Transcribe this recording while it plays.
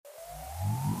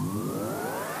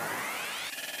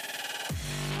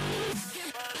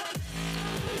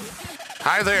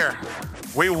Hi there.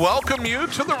 We welcome you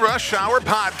to the Rush Hour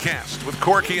Podcast with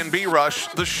Corky and B-Rush.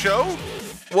 The show,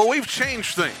 well, we've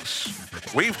changed things.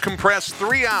 We've compressed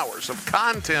 3 hours of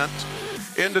content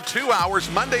into 2 hours,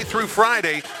 Monday through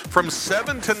Friday, from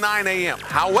 7 to 9 a.m.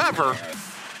 However,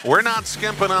 we're not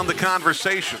skimping on the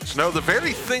conversations. No, the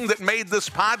very thing that made this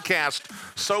podcast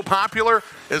so popular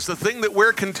is the thing that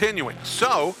we're continuing.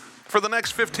 So, for the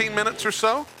next 15 minutes or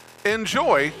so,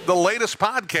 enjoy the latest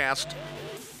podcast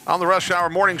on the Rush Hour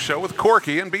Morning Show with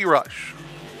Corky and B-Rush.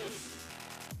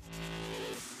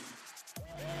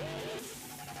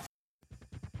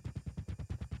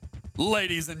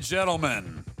 Ladies and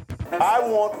gentlemen, I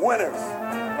want winners.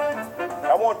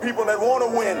 I want people that want to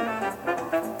win.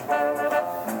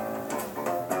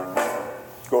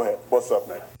 Go ahead. What's up,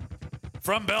 man?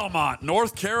 from Belmont,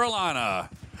 North Carolina,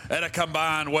 at a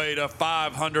combined weight of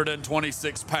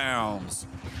 526 pounds.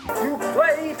 You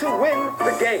play to win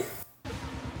the game.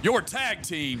 Your tag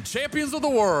team champions of the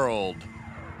world,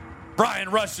 Brian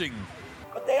Rushing,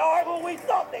 But they are who we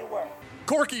thought they were.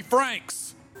 Corky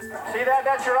Franks, See that?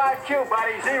 That's your IQ,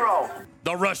 buddy. 0.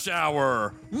 the Rush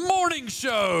Hour Morning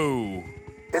Show.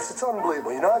 It's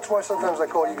unbelievable. You know, that's why sometimes I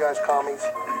call you guys commies.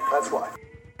 That's why.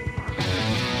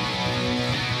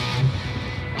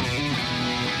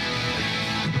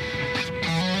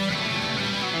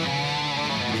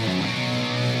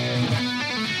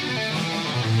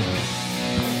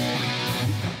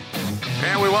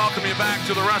 And we welcome you back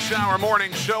to the Rush Hour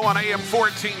Morning Show on AM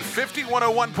 1450,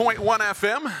 101.1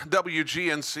 FM,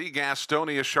 WGNC,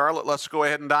 Gastonia, Charlotte. Let's go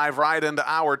ahead and dive right into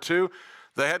hour two.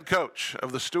 The head coach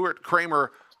of the Stuart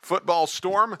Cramer football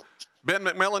Storm, Ben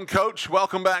McMillan. Coach,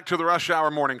 welcome back to the Rush Hour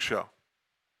Morning Show.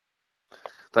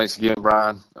 Thanks again,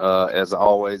 Brian. As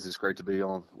always, it's great to be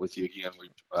on with you again. We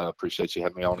appreciate you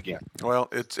having me on again. Well,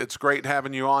 it's great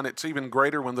having you on. It's even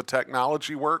greater when the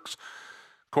technology works.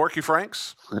 Corky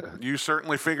Franks, you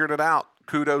certainly figured it out.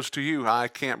 Kudos to you. I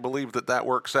can't believe that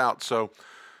works out. So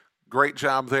great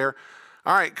job there.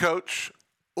 All right, Coach,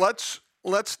 let's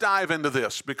dive into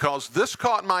this because this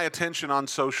caught my attention on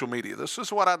social media. This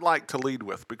is what I'd like to lead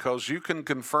with because you can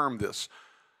confirm this.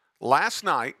 Last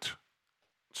night,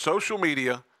 social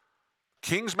media,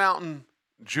 Kings Mountain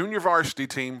junior varsity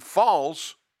team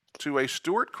falls to a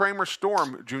Stuart Cramer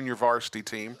Storm junior varsity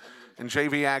team in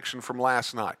JV action from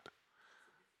last night.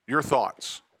 Your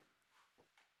thoughts?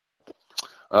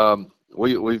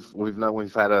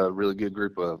 We've had a really good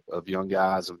group of young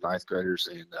guys, of ninth graders,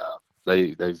 and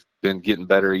they've been getting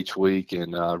better each week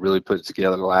and really put it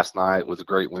together last night with a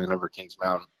great win over Kings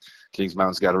Mountain. Kings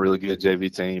Mountain's got a really good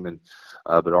JV team, and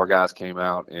but our guys came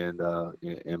out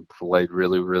and played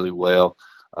really, really well.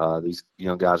 These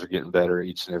young guys are getting better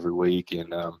each and every week,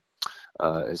 and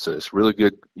it's a really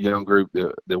good young group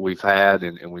that we've had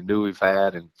and we knew we've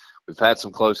had, and we've had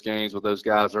some close games with those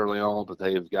guys early on, but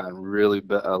they have gotten really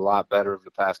a lot better over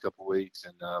the past couple of weeks,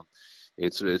 and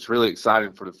it's really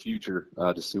exciting for the future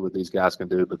to see what these guys can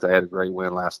do. But they had a great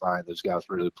win last night. Those guys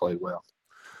really played well.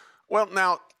 Well,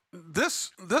 now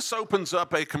this opens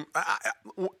up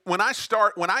when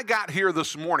I got here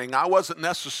this morning, I wasn't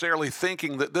necessarily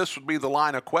thinking that this would be the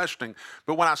line of questioning,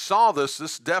 but when I saw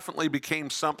this definitely became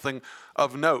something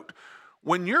of note.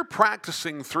 When you're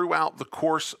practicing throughout the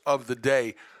course of the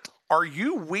day, are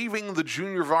you weaving the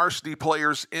junior varsity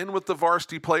players in with the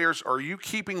varsity players? Or are you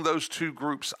keeping those two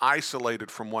groups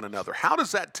isolated from one another? How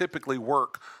does that typically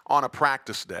work on a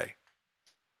practice day?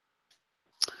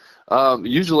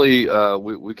 Usually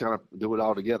we kind of do it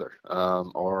all together.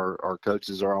 Our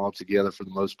coaches are all together for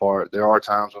the most part. There are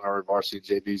times when our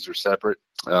varsity JVs are separate.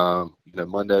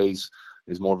 Mondays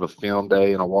is more of a film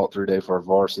day and a walkthrough day for our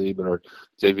varsity, but our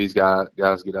JVs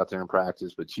guys get out there and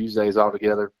practice. But Tuesdays all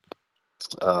together.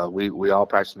 We all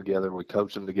practice together. We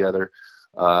coach them together,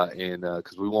 and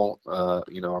because we want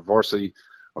our varsity,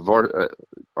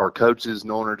 our coaches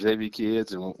knowing our JV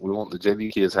kids, and we want the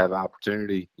JV kids to have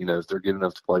opportunity. If they're good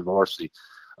enough to play varsity,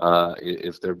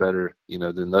 if they're better,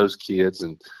 than those kids,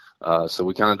 and so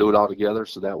we kind of do it all together.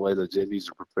 So that way the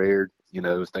JVs are prepared.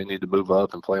 If they need to move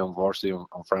up and play on varsity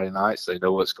on Friday nights, they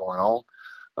know what's going on.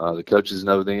 The coaches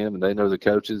know them, and they know the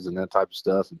coaches, and that type of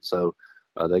stuff, and so.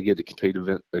 They get to compete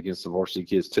against the varsity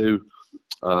kids too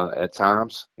at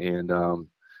times, and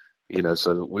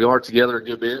so we are together a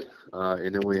good bit,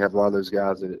 and then we have a lot of those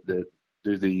guys that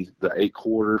do the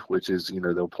 8-quarter, which is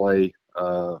they'll play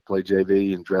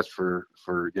JV and dress for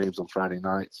games on Friday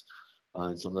nights,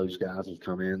 and some of those guys have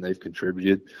come in, they've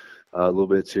contributed a little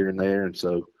bit here and there, and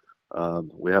so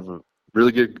we have a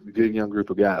really good young group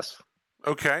of guys.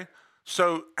 Okay,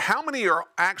 so how many are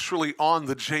actually on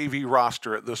the JV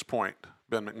roster at this point,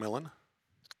 Ben McMillan?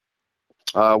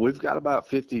 We've got about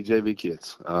 50 JV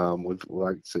kids.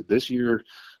 Like I said, this year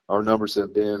our numbers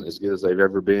have been as good as they've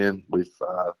ever been. We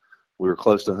were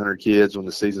close to 100 kids when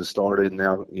the season started.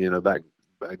 Now, back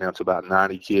down to about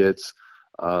 90 kids.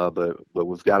 But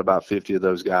we've got about 50 of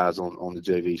those guys on the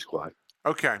JV squad.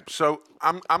 Okay, so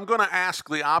I'm going to ask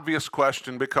the obvious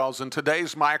question because in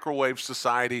today's microwave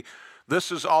society,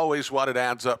 this is always what it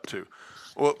adds up to.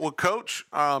 Well, Coach,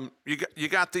 you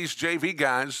got these JV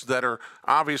guys that are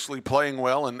obviously playing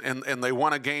well, and they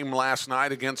won a game last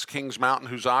night against Kings Mountain,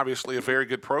 who's obviously a very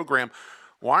good program.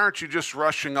 Why aren't you just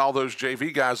rushing all those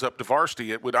JV guys up to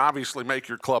varsity? It would obviously make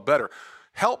your club better.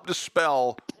 Help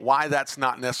dispel why that's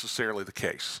not necessarily the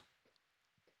case.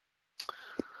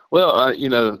 Well,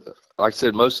 like I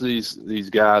said, most of these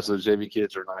guys, those JV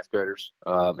kids, are ninth graders,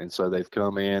 and so they've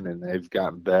come in and they've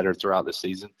gotten better throughout the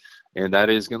season. And that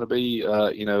is going to be,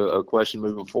 a question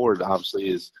moving forward, obviously,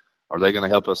 is are they going to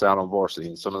help us out on varsity?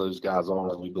 And some of those guys are,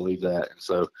 and we believe that. And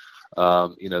so,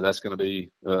 that's going to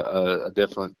be a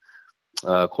definite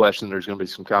question. There's going to be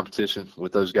some competition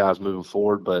with those guys moving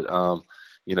forward. But,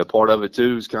 part of it,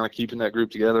 too, is kind of keeping that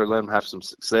group together, let them have some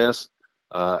success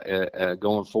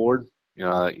going forward,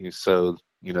 so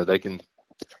they can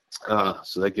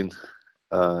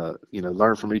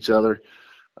learn from each other.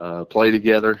 Play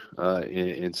together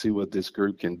and see what this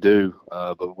group can do.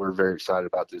 But we're very excited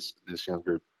about this young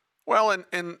group. Well,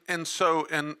 so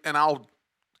I'll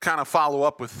kind of follow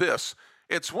up with this.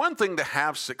 It's one thing to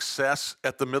have success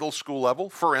at the middle school level.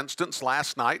 For instance,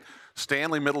 last night,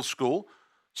 Stanley Middle School,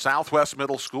 Southwest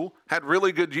Middle School had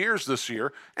really good years this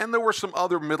year, and there were some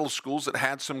other middle schools that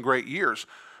had some great years.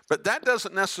 But that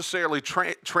doesn't necessarily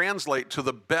translate to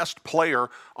the best player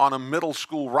on a middle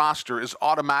school roster is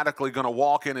automatically going to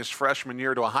walk in his freshman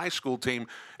year to a high school team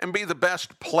and be the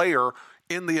best player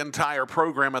in the entire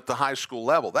program at the high school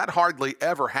level. That hardly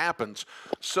ever happens.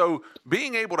 So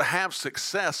being able to have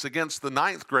success against the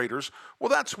ninth graders, well,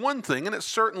 that's one thing, and it's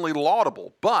certainly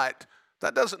laudable. But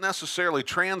that doesn't necessarily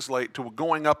translate to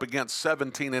going up against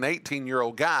 17 and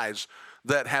 18-year-old guys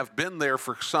that have been there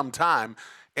for some time.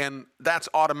 And that's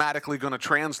automatically going to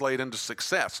translate into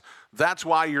success. That's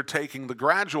why you're taking the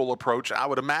gradual approach, I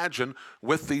would imagine,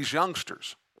 with these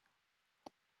youngsters.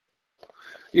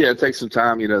 Yeah, it takes some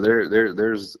time.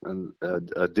 There's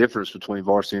a difference between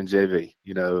varsity and JV.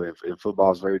 If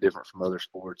football is very different from other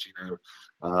sports.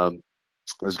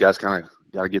 Those guys kind of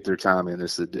got to get their time in.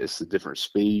 It's a different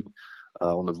speed.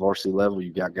 On the varsity level,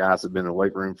 you've got guys that have been in the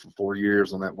weight room for 4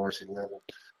 years on that varsity level.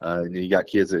 And you got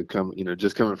kids that come,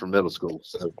 just coming from middle school.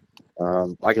 So,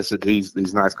 like I said,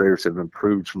 these ninth graders have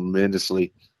improved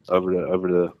tremendously over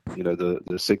the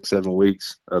 6-7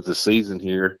 weeks of the season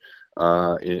here,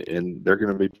 and they're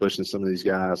going to be pushing some of these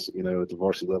guys, at the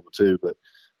varsity level too. But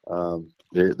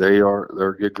they're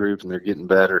a good group and they're getting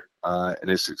better, and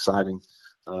it's exciting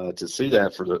to see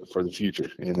that for the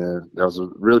future. And that was a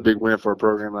really big win for our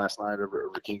program last night over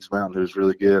Kings Mountain, who's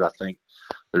really good. I think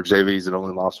their JVs had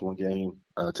only lost one game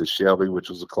to Shelby, which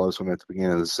was a close one at the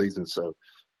beginning of the season. So it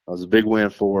was a big win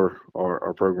for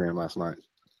our program last night.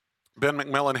 Ben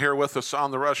McMillan here with us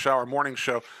on the Rush Hour Morning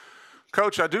Show.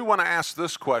 Coach, I do want to ask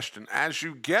this question. As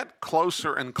you get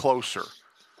closer and closer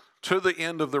to the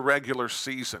end of the regular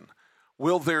season,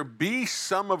 will there be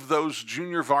some of those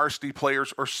junior varsity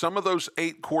players or some of those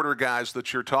 8-quarter guys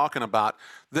that you're talking about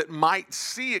that might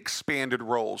see expanded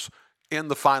roles in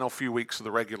the final few weeks of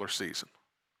the regular season?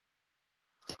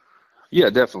 Yeah,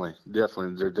 definitely. There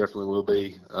definitely will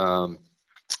be.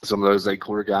 Some of those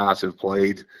 8-quarter guys have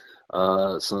played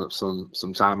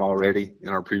some time already in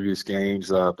our previous games,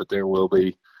 but there will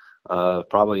be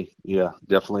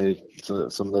definitely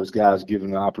some of those guys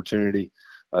given the opportunity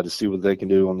to see what they can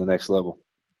do on the next level.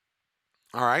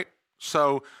 All right.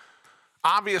 So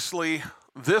obviously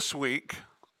this week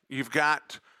you've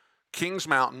got Kings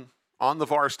Mountain on the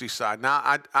varsity side. Now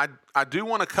I do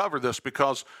want to cover this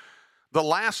because the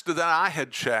last that I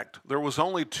had checked, there was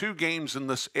only 2 games in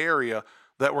this area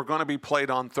that were going to be played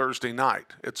on Thursday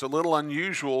night. It's a little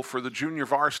unusual for the junior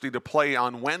varsity to play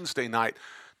on Wednesday night.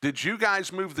 Did you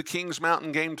guys move the Kings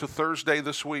Mountain game to Thursday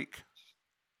this week?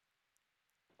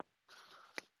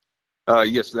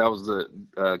 Yes, that was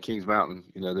the Kings Mountain.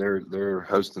 They're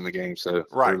hosting the game, so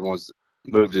right. They're the ones that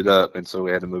moved it up, and so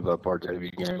we had to move up our JV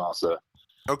game also.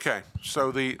 Okay,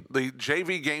 so the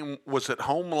JV game was at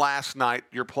home last night.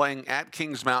 You're playing at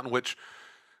Kings Mountain, which,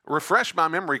 refresh my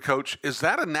memory, Coach, is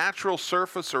that a natural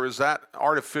surface or is that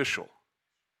artificial?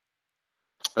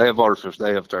 They have artificial.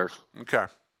 They have turf. Okay,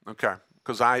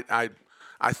 because I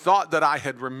thought that I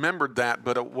had remembered that,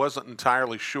 but it wasn't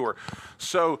entirely sure.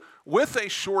 So with a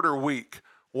shorter week,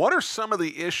 what are some of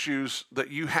the issues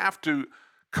that you have to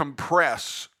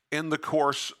compress in the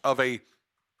course of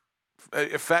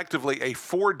effectively a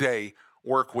 4-day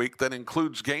work week that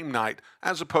includes game night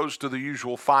as opposed to the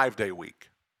usual 5-day week?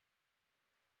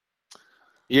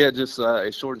 Yeah, just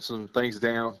it shortened some things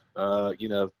down.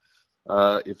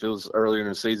 If it was earlier in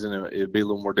the season, it'd be a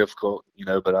little more difficult,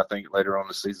 but I think later on in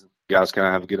the season, guys kind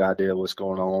of have a good idea of what's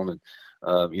going on. And,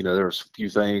 there's a few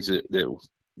things that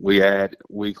we add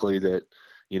weekly that,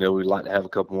 we'd like to have a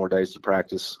couple more days to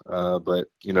practice. But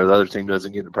the other team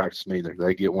doesn't get to practice neither.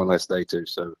 They get one less day too.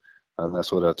 So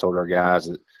that's what I told our guys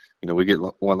that, we get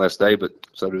one less day, but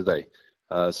so do they.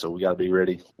 So we got to be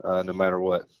ready no matter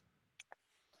what.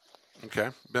 Okay.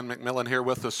 Ben McMillan here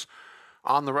with us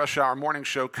on the Rush Hour Morning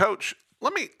Show. Coach,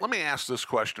 let me ask this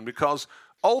question, because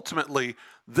ultimately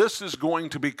this is going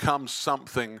to become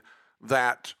something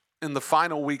that in the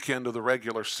final weekend of the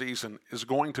regular season is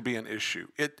going to be an issue.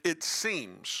 It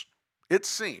seems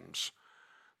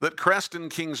that Crest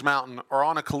and Kings Mountain are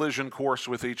on a collision course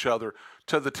with each other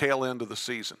to the tail end of the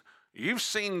season. You've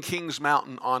seen Kings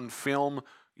Mountain on film.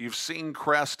 You've seen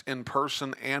Crest in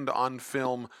person and on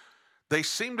film. They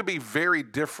seem to be very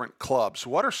different clubs.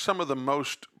 What are some of the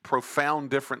most profound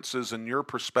differences in your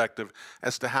perspective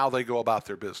as to how they go about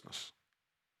their business?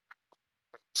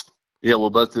 Yeah, well,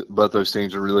 both those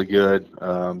teams are really good.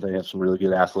 They have some really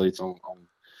good athletes on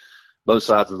both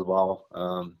sides of the ball.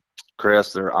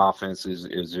 Crest, their offense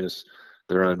is just,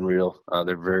 they're unreal.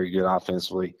 They're very good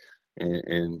offensively,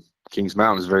 and Kings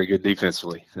Mountain is very good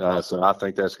defensively. So I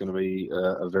think that's going to be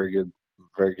a very good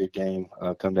game.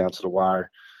 Come down to the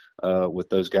wire. With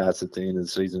those guys at the end of the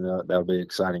season, that'll be an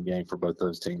exciting game for both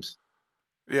those teams.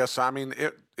 Yes, I mean,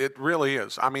 it really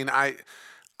is. I mean,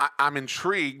 I'm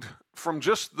intrigued from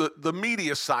just the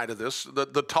media side of this,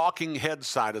 the talking head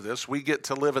side of this. We get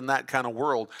to live in that kind of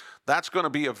world. That's going to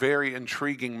be a very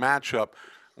intriguing matchup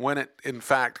when it, in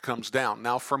fact, comes down.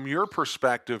 Now, from your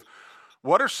perspective,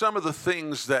 what are some of the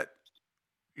things that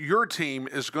your team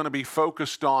is going to be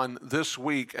focused on this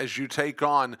week as you take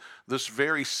on this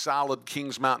very solid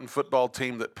Kings Mountain football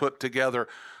team that put together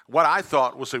what I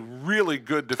thought was a really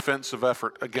good defensive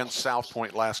effort against South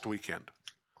Point last weekend?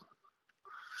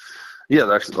 Yeah,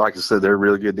 like I said, they're a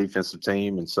really good defensive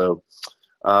team, and so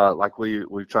like we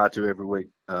try to every week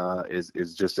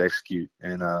is just execute.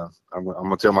 And I'm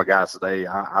gonna tell my guys today,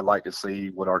 I'd like to see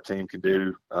what our team can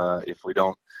do if we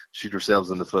don't shoot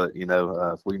ourselves in the foot.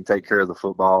 If we can take care of the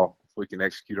football, if we can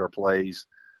execute our plays,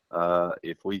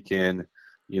 if we can,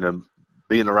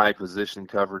 be in the right position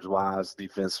coverage-wise,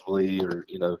 defensively, or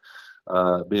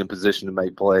be in position to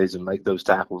make plays and make those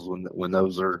tackles when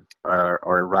those are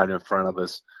right in front of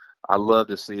us. I love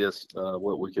to see us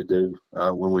what we could do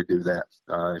when we do that.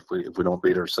 If we don't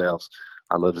beat ourselves,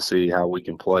 I love to see how we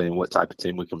can play and what type of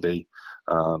team we can be.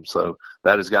 So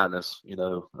that has gotten us,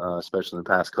 especially in the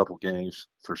past couple games,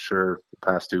 for sure. The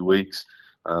past 2 weeks,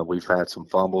 we've had some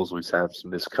fumbles, we've had some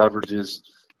missed coverages,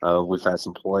 we've had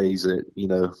some plays that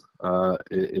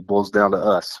it boils down to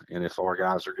us. And if our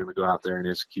guys are going to go out there and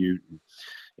execute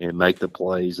and make the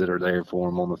plays that are there for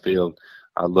them on the field,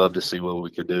 I'd love to see what we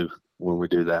could do when we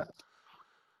do that.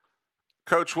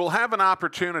 Coach, we'll have an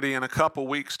opportunity in a couple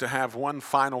weeks to have one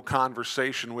final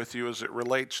conversation with you as it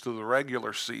relates to the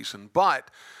regular season. But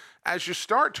as you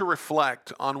start to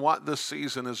reflect on what this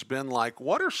season has been like,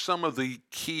 what are some of the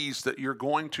keys that you're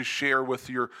going to share with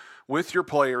your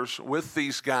players, with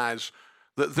these guys,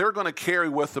 that they're going to carry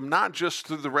with them, not just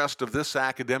through the rest of this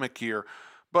academic year,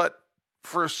 but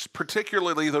for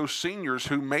particularly those seniors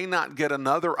who may not get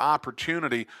another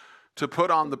opportunity to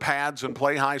put on the pads and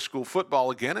play high school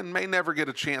football again and may never get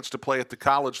a chance to play at the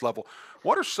college level?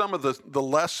 What are some of the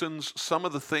lessons, some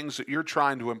of the things that you're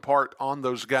trying to impart on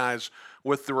those guys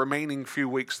with the remaining few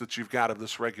weeks that you've got of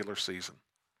this regular season?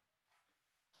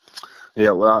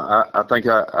 Yeah, well, I think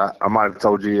I might have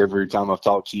told you every time I've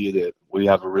talked to you that we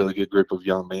have a really good group of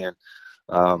young men.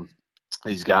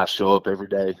 These guys show up every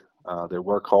day. They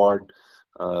work hard.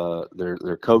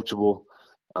 They're coachable.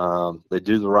 They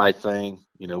do the right thing.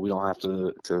 We don't have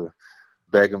to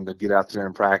beg them to get out there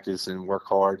and practice and work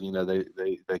hard.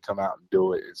 They come out and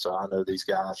do it. And so I know these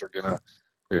guys are gonna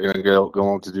go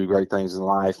on to do great things in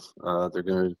life. They're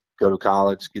gonna go to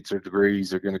college, get their degrees.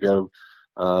 They're gonna go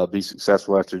be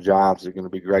successful at their jobs. They're gonna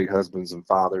be great husbands and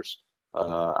fathers.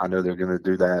 I know they're gonna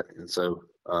do that. And so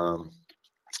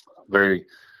very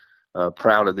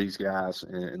proud of these guys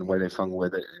and the way they've hung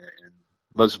with it. And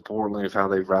most importantly, of how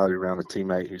they've rallied around a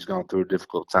teammate who's gone through a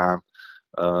difficult time.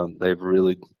 They've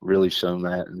really, really shown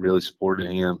that and really supported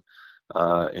him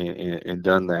and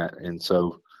done that. And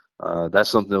so that's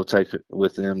something they'll take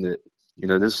with them, that,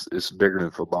 this is bigger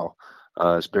than football.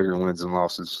 It's bigger than wins and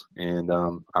losses. And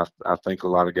I think a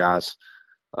lot of guys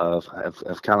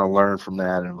have kind of learned from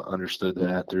that and understood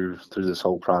that through this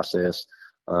whole process.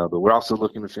 But we're also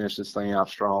looking to finish this thing out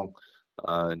strong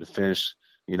and to finish,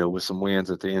 with some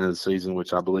wins at the end of the season,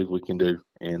 which I believe we can do,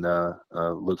 and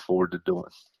look forward to doing.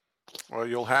 Well,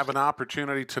 you'll have an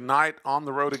opportunity tonight on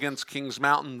the road against Kings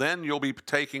Mountain. Then you'll be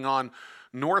taking on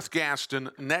North Gaston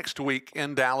next week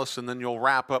in Dallas, and then you'll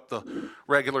wrap up the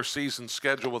regular season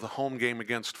schedule with a home game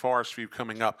against Forest View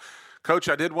coming up. Coach,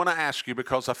 I did want to ask you,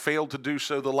 because I failed to do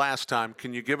so the last time,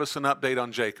 can you give us an update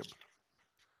on Jacob?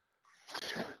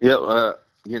 Yeah,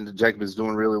 again, Jacob is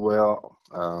doing really well.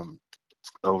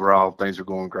 Overall, things are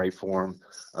going great for him,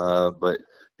 but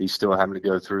he's still having to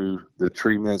go through the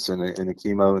treatments and the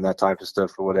chemo and that type of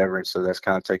stuff or whatever, and so that's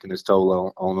kind of taking its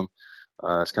toll on him.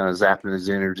 It's kind of zapping his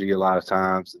energy a lot of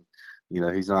times.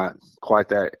 He's not quite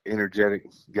that energetic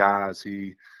guy as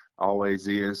he always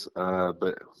is,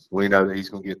 but we know that he's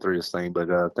going to get through this thing.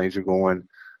 But things are going,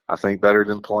 I think, better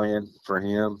than planned for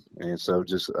him, and so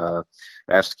just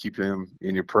ask to keep him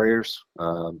in your prayers.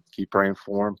 Keep praying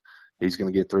for him. He's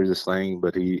going to get through this thing,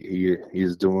 but he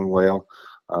is doing well.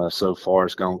 So far,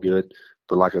 it's gone good.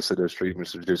 But like I said, those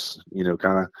treatments are just,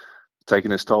 kind of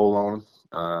taking its toll on him.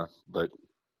 But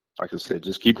like I said,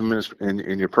 just keep him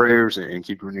in your prayers and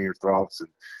keep him in your thoughts,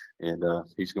 and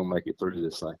he's going to make it through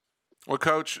this thing. Well,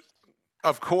 Coach,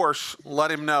 of course, let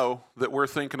him know that we're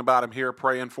thinking about him here,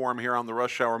 praying for him here on the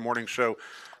Rush Hour Morning Show.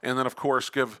 And then, of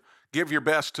course, give your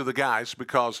best to the guys,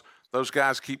 because those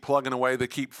guys keep plugging away. They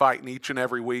keep fighting each and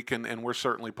every week, and we're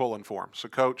certainly pulling for them. So,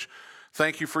 Coach,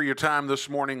 thank you for your time this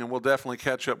morning, and we'll definitely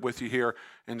catch up with you here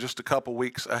in just a couple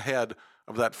weeks ahead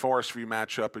of that Forest View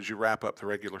matchup as you wrap up the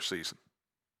regular season.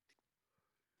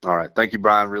 All right. Thank you,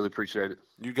 Brian. Really appreciate it.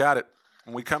 You got it.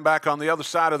 When we come back on the other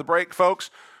side of the break, folks,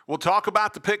 we'll talk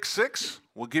about the Pick Six.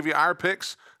 We'll give you our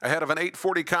picks ahead of an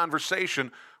 8:40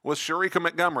 conversation with Sherika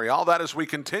Montgomery. All that as we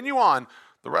continue on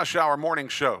the Rush Hour Morning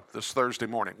Show this Thursday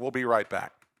morning. We'll be right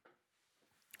back.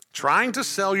 Trying to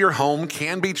sell your home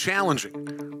can be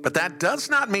challenging, but that does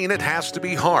not mean it has to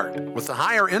be hard. With the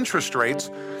higher interest rates,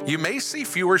 you may see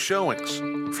fewer showings,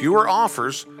 fewer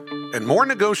offers, and more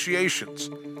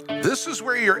negotiations. This is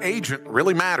where your agent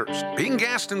really matters. Being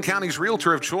Gaston County's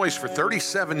realtor of choice for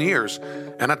 37 years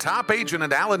and a top agent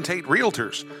at Allen Tate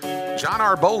Realtors, John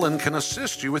R. Bolin can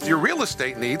assist you with your real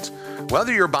estate needs,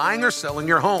 whether you're buying or selling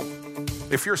your home.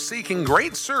 If you're seeking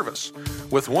great service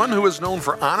with one who is known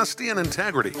for honesty and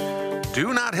integrity,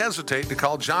 do not hesitate to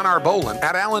call John R. Bolin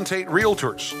at Allen Tate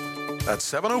Realtors. That's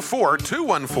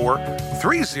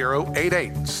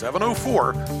 704-214-3088.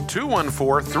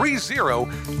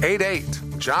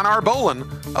 704-214-3088. John R. Bolin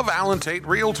of Allen Tate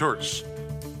Realtors.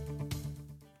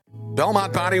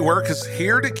 Belmont Bodywork is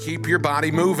here to keep your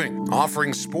body moving,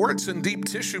 offering sports and deep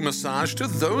tissue massage to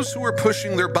those who are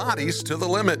pushing their bodies to the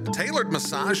limit, tailored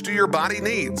massage to your body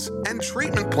needs, and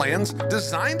treatment plans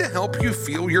designed to help you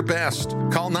feel your best.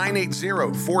 Call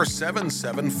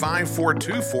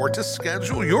 980-477-5424 to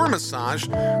schedule your massage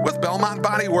with Belmont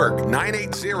Bodywork.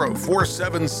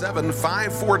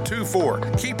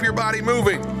 980-477-5424. Keep your body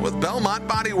moving with Belmont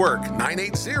Bodywork.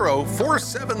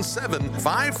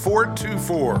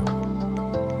 980-477-5424.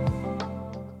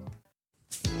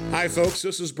 Hi, folks.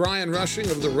 This is Brian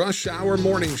Rushing of the Rush Hour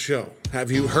Morning Show.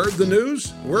 Have you heard the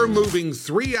news? We're moving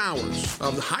 3 hours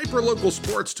of hyper-local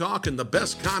sports talk and the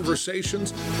best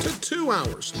conversations to 2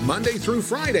 hours, Monday through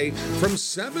Friday from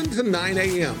 7 to 9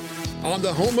 a.m. on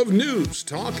the home of news,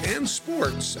 talk, and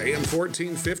sports, AM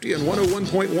 1450 and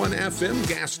 101.1 FM,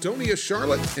 Gastonia,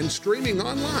 Charlotte, and streaming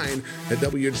online at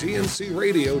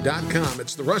WGNCradio.com.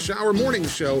 It's the Rush Hour Morning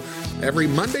Show every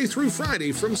Monday through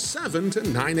Friday from 7 to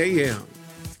 9 a.m.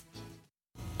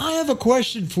 I have a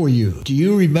question for you. Do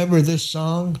you remember this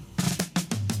song?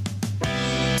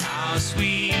 How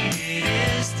sweet it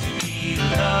is to be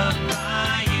loved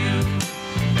by you.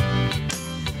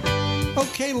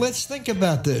 Okay, let's think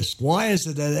about this. Why is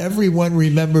it that everyone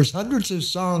remembers hundreds of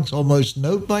songs almost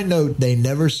note by note they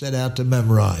never set out to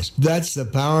memorize? That's the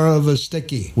power of a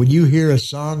sticky. When you hear a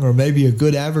song or maybe a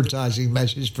good advertising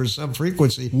message for some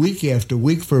frequency week after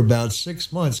week for about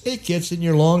 6 months, it gets in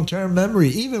your long-term memory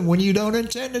even when you don't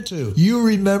intend it to. You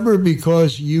remember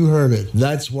because you heard it.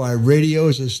 That's why radio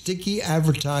is a sticky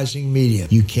advertising medium.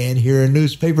 You can't hear a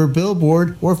newspaper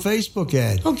billboard or Facebook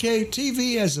ad. Okay,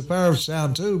 TV has the power of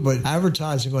sound too, but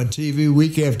advertising on TV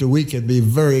week after week can be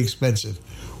very expensive.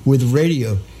 With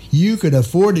radio, you can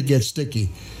afford to get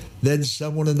sticky. Then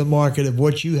someone in the market of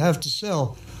what you have to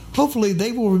sell, hopefully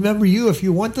they will remember you if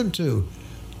you want them to.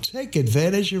 Take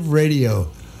advantage of radio,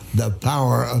 the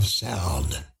power of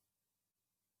sound.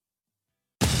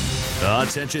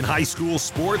 Attention high school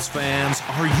sports fans,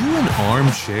 are you an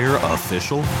armchair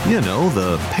official? You know,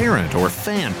 the parent or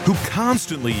fan who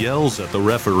constantly yells at the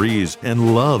referees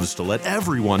and loves to let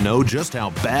everyone know just how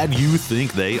bad you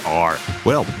think they are.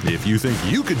 Well, if you think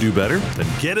you could do better, then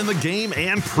get in the game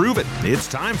and prove it. It's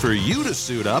time for you to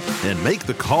suit up and make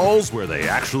the calls where they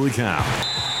actually count.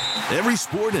 Every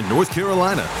sport in North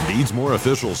Carolina needs more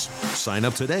officials. Sign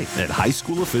up today at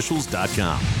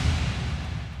highschoolofficials.com.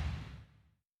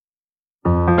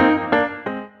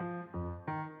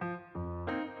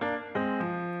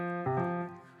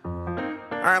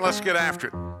 All right, let's get after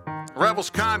it.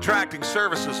 Rebels Contracting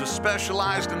Services has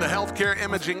specialized in the healthcare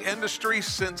imaging industry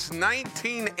since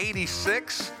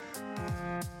 1986.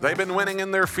 They've been winning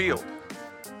in their field.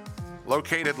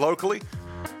 Located locally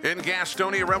in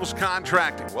Gastonia, Rebels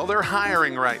Contracting. Well, they're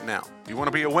hiring right now. You want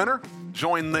to be a winner?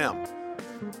 Join them.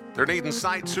 They're needing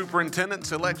site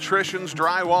superintendents, electricians,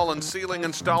 drywall and ceiling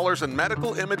installers, and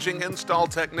medical imaging install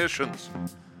technicians.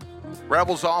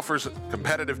 Rebels offers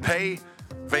competitive pay,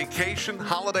 vacation,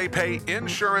 holiday pay,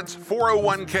 insurance,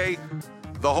 401k,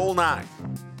 the whole nine.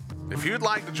 If you'd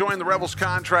like to join the Rebels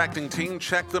Contracting team,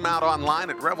 check them out online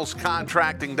at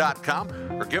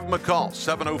rebelscontracting.com or give them a call,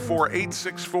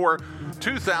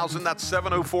 704-864-2000. That's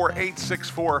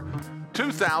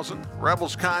 704-864-2000.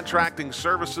 Rebels Contracting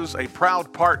Services, a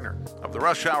proud partner of the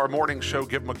Rush Hour Morning Show.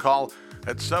 Give them a call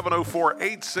at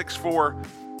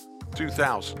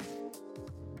 704-864-2000.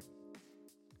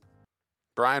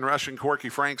 Brian Rush and Corky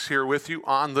Franks here with you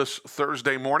on this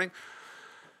Thursday morning.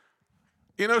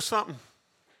 You know something?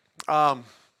 What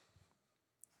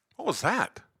was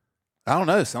that? I don't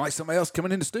know. It sounded like somebody else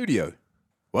coming in the studio.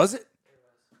 Was it?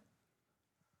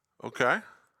 Okay.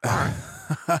 All right.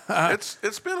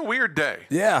 It's been a weird day.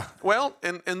 Yeah. Well,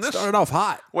 and this started off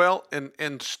hot. Well,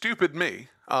 and stupid me.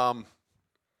 I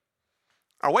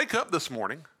wake up this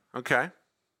morning, okay,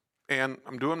 and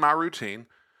I'm doing my routine,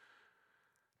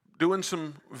 doing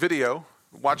some video,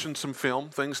 watching some film,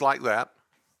 things like that.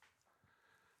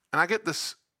 And I get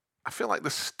this, I feel like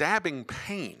this stabbing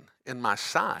pain in my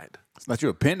side. It's not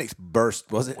your appendix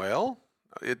burst, was it? Well,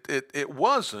 it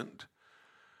wasn't.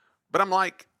 But I'm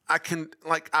like, I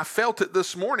felt it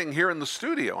this morning here in the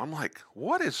studio. I'm like,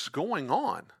 what is going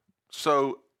on?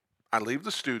 So I leave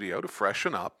the studio to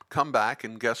freshen up, come back,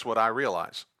 and guess what I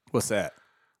realize? What's that?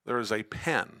 There is a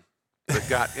pen that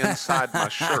got inside my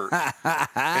shirt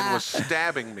and was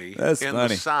stabbing me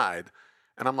the side.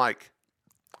 And I'm like,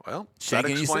 well, that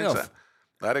explains that.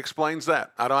 That explains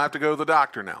that. I don't have to go to the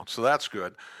doctor now, so that's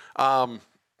good.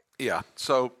 Yeah,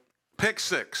 so pick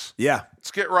six. Yeah.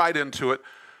 Let's get right into it.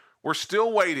 We're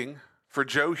still waiting for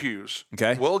Joe Hughes.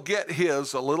 Okay. We'll get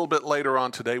his a little bit later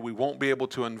on today. We won't be able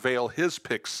to unveil his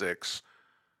pick six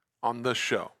on this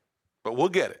show, but we'll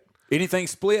get it. Anything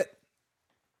split?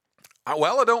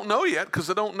 Well, I don't know yet because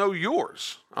I don't know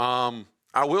yours. I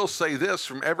will say this,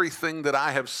 from everything that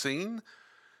I have seen,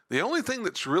 the only thing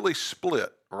that's really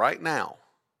split right now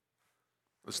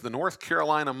is the North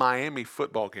Carolina-Miami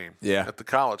football game at the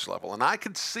college level, and I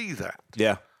could see that.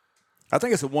 Yeah. I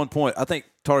think it's at 1 point. I think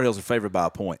Tar Heels are favored by a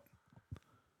point.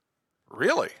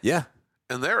 Really? Yeah.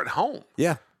 And they're at home?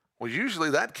 Yeah. Well, usually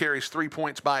that carries 3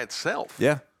 points by itself.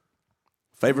 Yeah.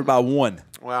 Favored by 1.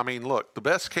 Well, I mean, look, the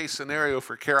best case scenario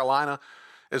for Carolina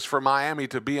is for Miami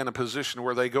to be in a position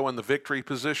where they go in the victory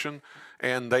position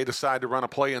and they decide to run a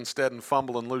play instead and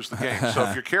fumble and lose the game. So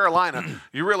if you're Carolina,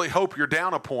 you really hope you're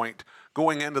down a point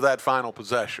going into that final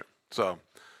possession. So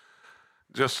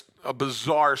just a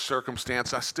bizarre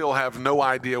circumstance. I still have no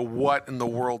idea what in the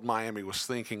world Miami was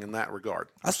thinking in that regard.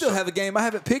 I still have a game I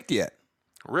haven't picked yet.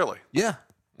 Really? Yeah.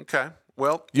 Okay.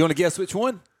 Well, you want to guess which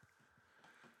one?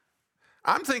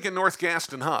 I'm thinking North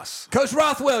Gaston Huss. Coach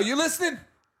Rothwell, you listening?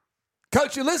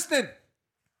 Coach, you listening?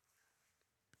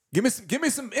 Give me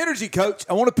some energy, Coach.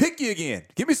 I want to pick you again.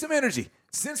 Give me some energy.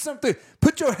 Send something.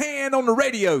 Put your hand on the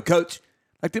radio, Coach.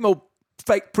 Like them old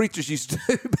fake preachers used to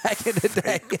do back in the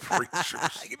day.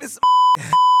 Preachers. Give me some.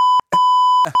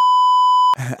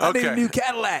 I need a new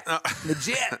Cadillac. The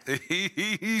jet.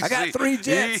 Easy. I got 3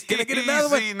 jets. Can I get another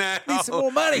one? Now. Need some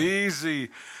more money. Easy.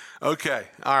 Okay.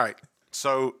 All right.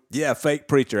 So yeah, fake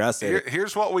preacher. I said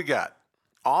here's what we got: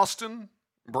 Austin,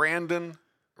 Brandon,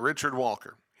 Richard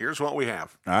Walker. Here's what we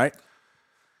have. All right.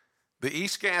 The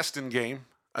East Gaston game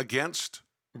against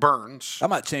Burns. I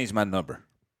might change my number.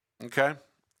 Okay.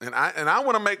 And I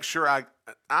want to make sure I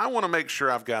want to make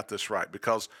sure I've got this right,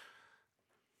 because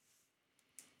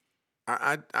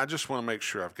I just want to make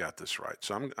sure I've got this right.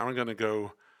 So I'm going to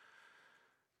go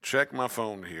check my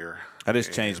phone here. I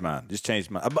just changed mine.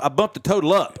 I bumped the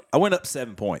total up. I went up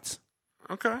 7 points.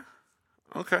 Okay.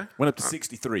 Went up to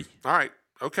 63. All right.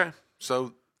 Okay.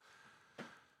 So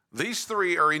these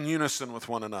three are in unison with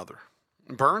one another.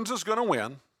 Burns is going to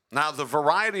win. Now, the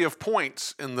variety of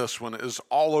points in this one is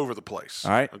all over the place.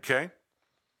 All right. Okay?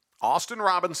 Austin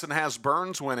Robinson has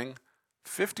Burns winning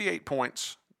 58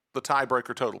 points, the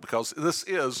tiebreaker total, because this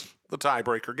is the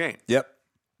tiebreaker game. Yep.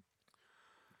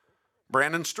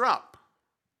 Brandon Strupp,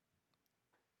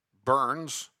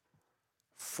 Burns,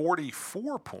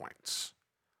 44 points.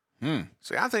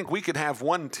 See, I think we could have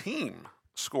one team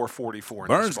score 44 in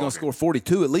Burns this going to ballgame. score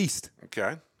 42 at least.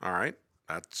 Okay, all right.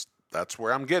 That's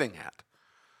where I'm getting at.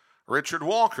 Richard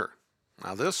Walker.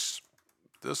 Now, this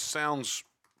sounds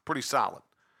pretty solid.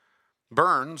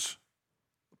 Burns,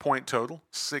 point total,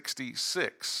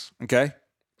 66. Okay.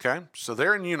 Okay, so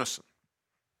they're in unison.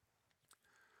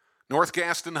 North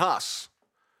Gaston Huss,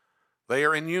 they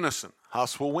are in unison.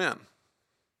 Huss will win.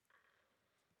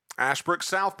 Ashbrook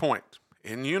South Point,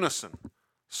 in unison.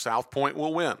 South Point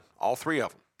will win, all three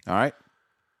of them. All right.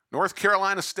 North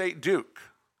Carolina State Duke,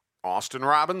 Austin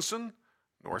Robinson,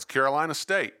 North Carolina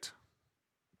State.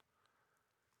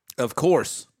 Of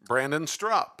course. Brandon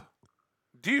Strupp,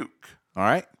 Duke. All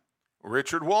right.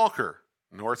 Richard Walker,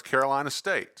 North Carolina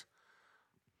State.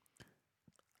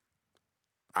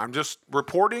 I'm just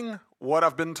reporting what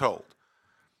I've been told.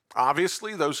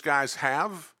 Obviously, those guys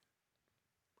have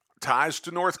ties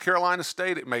to North Carolina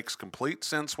State. It makes complete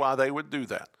sense why they would do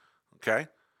that. Okay?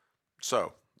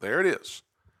 So, there it is.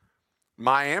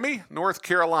 Miami, North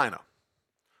Carolina.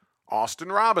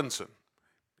 Austin Robinson,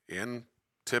 in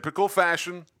typical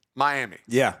fashion, Miami.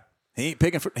 Yeah. He ain't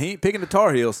picking the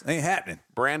Tar Heels. Ain't happening.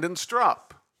 Brandon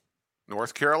Strupp,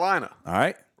 North Carolina. All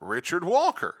right. Richard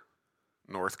Walker,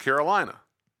 North Carolina.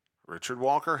 Richard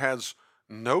Walker has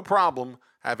no problem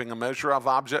having a measure of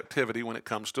objectivity when it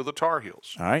comes to the Tar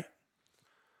Heels. All right.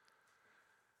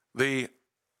 The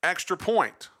extra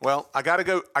point. Well, I got to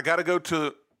go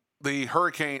to the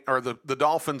Hurricane or the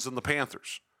Dolphins and the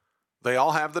Panthers. They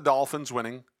all have the Dolphins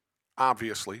winning,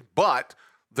 obviously, but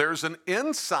there's an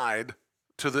inside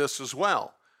to this as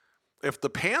well. If the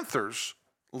Panthers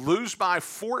lose by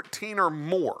 14 or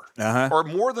more, or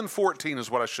more than 14 is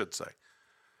what I should say,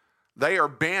 they are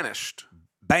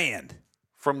banned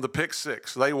from the Pick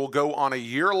Six. They will go on a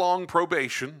year-long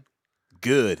probation.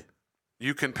 Good.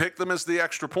 You can pick them as the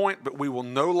extra point, but we will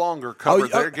no longer cover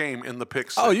their game in the Pick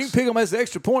Six. Oh, you can pick them as the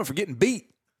extra point for getting beat.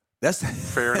 That's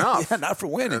fair enough. Yeah, not for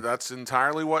winning. That's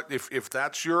entirely what. If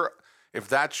that's your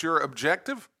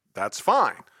objective, that's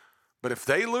fine. But if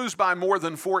they lose by more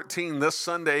than 14 this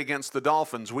Sunday against the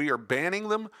Dolphins, we are banning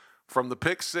them from the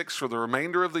Pick Six for the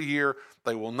remainder of the year.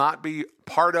 They will not be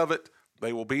part of it.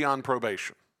 They will be on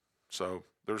probation. So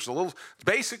there's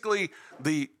basically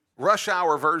the rush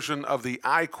hour version of the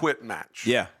I Quit match.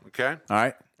 Yeah. Okay?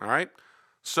 All right.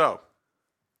 So,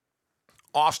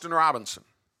 Austin Robinson,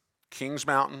 Kings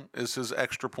Mountain is his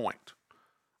extra point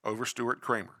over Stuart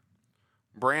Cramer.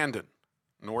 Brandon,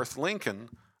 North Lincoln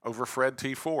over Fred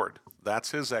T. Ford.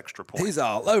 That's his extra point. He's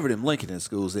all over them Lincoln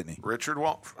schools, isn't he? Richard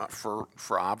Walker,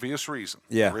 for obvious reason.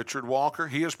 Yeah. Richard Walker,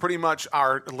 he is pretty much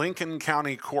our Lincoln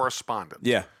County correspondent.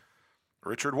 Yeah.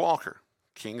 Richard Walker,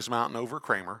 Kings Mountain over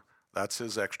Cramer. That's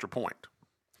his extra point.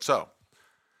 So,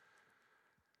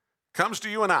 comes to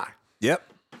you and I. Yep.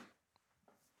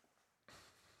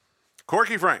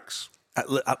 Corky Franks. I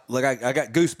got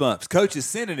goosebumps. Coach is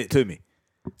sending it to me.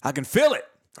 I can feel it.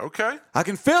 Okay. I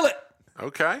can feel it.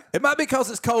 Okay. It might be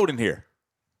because it's cold in here.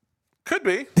 Could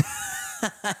be.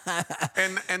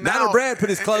 and now Brad put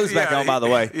his clothes back on, by the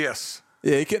way. Yes.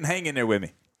 Yeah, he couldn't hang in there with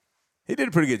me. He did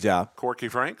a pretty good job. Corky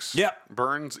Franks. Yep.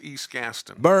 Burns, East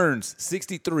Gaston. Burns,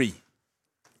 63.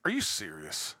 Are you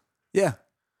serious? Yeah.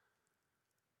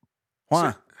 Why?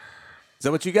 Is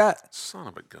that what you got? Son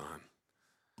of a gun.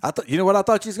 You know what I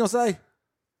thought you was gonna say?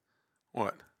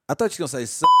 What? I thought you was gonna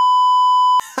say.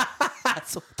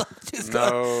 That's what I thought you was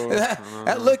gonna.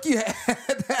 That look you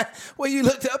had. Well, you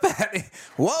looked up at me.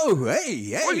 Whoa,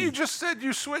 hey. Well, you just said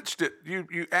you switched it.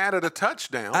 You added a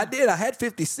touchdown. I did. I had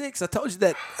 56. I told you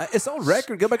that. It's on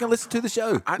record. Go back and listen to the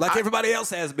show, like everybody else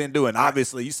has been doing.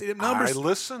 Obviously, you see them numbers. I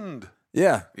listened.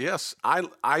 Yeah. Yes,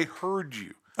 I heard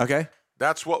you. Okay.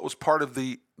 That's what was part of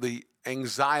the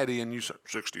anxiety, and you said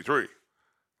 63.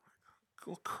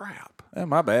 Well, crap.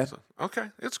 My bad. So, okay,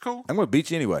 it's cool. I'm going to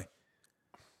beat you anyway.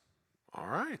 All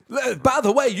right. By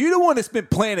the way, you're the one that's been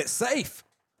playing it safe,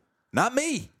 not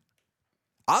me.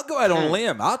 I'll go out on a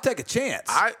limb. I'll take a chance.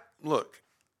 I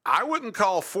wouldn't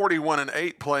call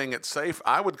 41-8 playing it safe.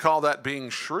 I would call that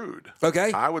being shrewd.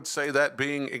 Okay. I would say that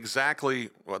being exactly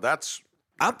that's.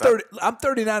 I'm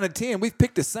 39-10. We've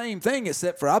picked the same thing,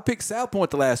 except for I picked South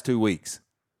Point the last 2 weeks.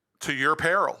 To your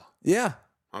peril. Yeah.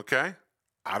 Okay.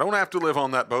 I don't have to live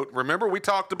on that boat. Remember, we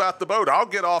talked about the boat. I'll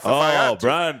get off if I have to.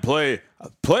 Brian, play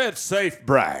it safe,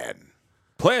 Brian.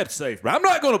 Play it safe, Brian. I'm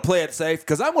not going to play it safe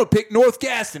because I'm going to pick North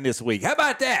Gaston this week. How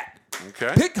about that?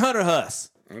 Okay. Pick Hunter Huss.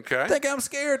 Okay. Think I'm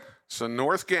scared? So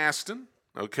North Gaston.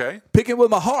 Okay. Picking with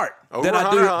my heart Over that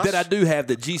Hunter Huss. I do have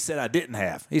that G said I didn't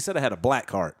have. He said I had a black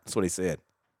heart. That's what he said.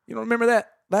 You don't remember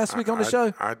that last week on the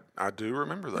show? I do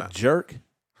remember that. Jerk.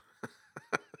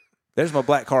 There's my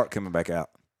black heart coming back out.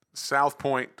 South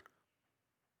Point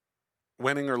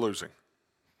winning or losing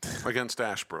against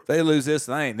Ashbrook. If they lose this,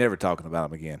 I ain't never talking about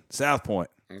them again. South Point.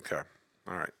 Okay.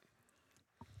 All right.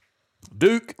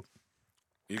 Duke.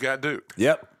 You got Duke.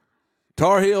 Yep.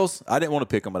 Tar Heels. I didn't want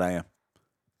to pick them, but I am.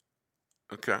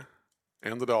 Okay.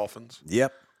 And the Dolphins.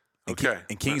 Yep. Okay.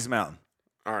 And Kings Mountain.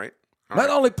 All right. Am I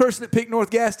the only person that picked North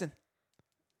Gaston?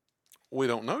 We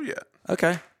don't know yet.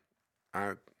 Okay.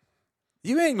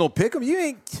 You ain't gonna pick them. You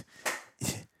ain't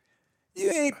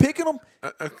picking them.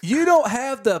 You don't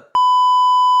have the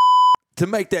to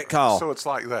make that call. So it's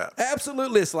like that.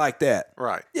 Absolutely, it's like that.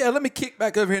 Right. Yeah, let me kick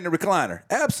back over here in the recliner.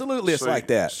 Absolutely, it's like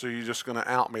that. So you're just going to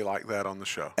out me like that on the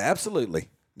show? Absolutely.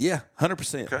 Yeah,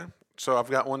 100%. Okay. So I've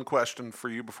got one question for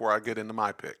you before I get into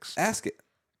my picks. Ask it.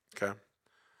 Okay.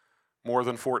 More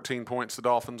than 14 points the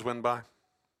Dolphins win by?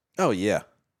 Oh, yeah.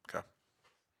 Okay.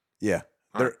 Yeah.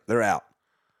 They're out.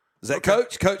 Is that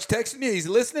Coach? Coach texting you? He's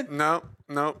listening? No,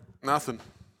 nothing.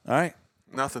 All right.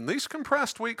 Nothing. These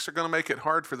compressed weeks are going to make it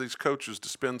hard for these coaches to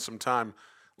spend some time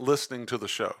listening to the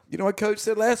show. You know what Coach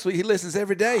said last week? He listens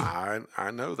every day.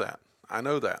 I know that. I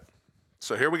know that.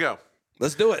 So here we go.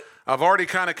 Let's do it. I've already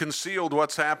kind of concealed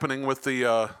what's happening with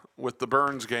the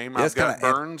Burns game. I've got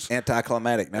Burns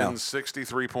anticlimactic now. And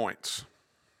 63 points.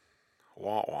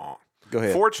 Wah, wah. Go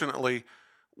ahead. Fortunately,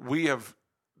 we have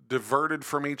diverted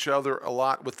from each other a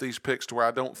lot with these picks to where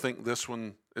I don't think this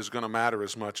one is going to matter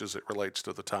as much as it relates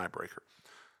to the tiebreaker.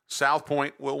 South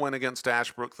Point will win against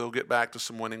Ashbrook. They'll get back to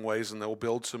some winning ways, and they'll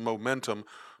build some momentum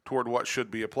toward what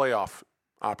should be a playoff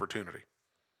opportunity.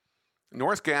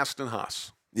 North Gaston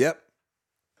Huss. Yep.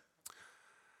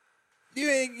 You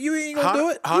ain't gonna do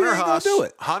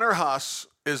it. Hunter Huss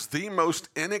is the most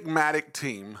enigmatic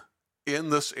team in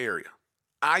this area.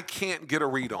 I can't get a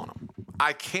read on them.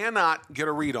 I cannot get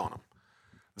a read on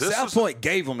them. South Point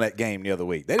gave them that game the other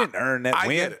week. They didn't earn that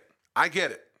win. I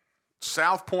get it.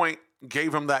 South Point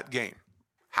gave them that game.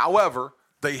 However,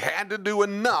 they had to do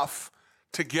enough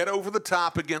to get over the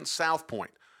top against South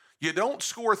Point. You don't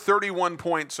score 31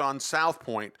 points on South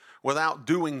Point without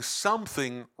doing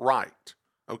something right,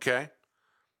 okay?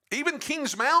 Even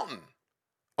Kings Mountain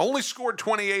only scored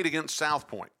 28 against South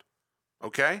Point,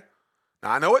 okay?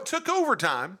 Now, I know it took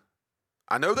overtime.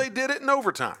 I know they did it in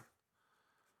overtime.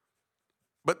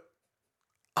 But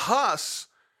Huss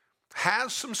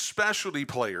has some specialty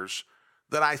players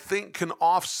that I think can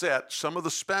offset some of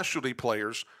the specialty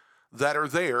players that are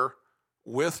there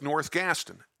with North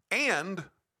Gaston. And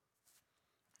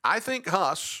I think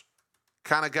Huss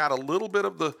kind of got a little bit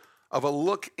of a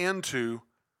look into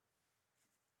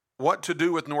what to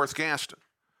do with North Gaston.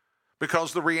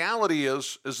 Because the reality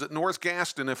is that North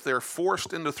Gaston, if they're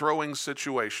forced into throwing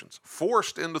situations,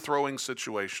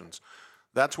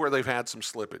 that's where they've had some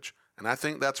slippage. And I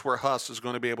think that's where Huss is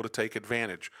going to be able to take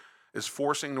advantage, is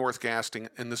forcing North Gaston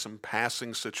into some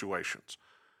passing situations.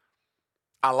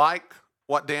 I like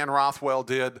what Dan Rothwell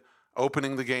did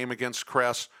opening the game against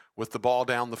Crest with the ball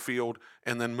down the field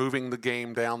and then moving the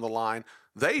game down the line.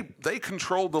 They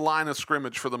controlled the line of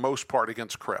scrimmage for the most part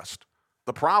against Crest.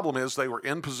 The problem is they were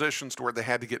in positions to where they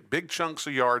had to get big chunks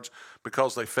of yards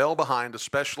because they fell behind,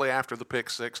 especially after the pick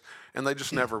six, and they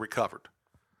just never recovered.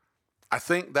 I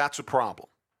think that's a problem.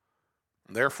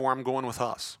 Therefore, I'm going with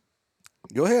Huss.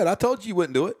 Go ahead. I told you you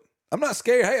wouldn't do it. I'm not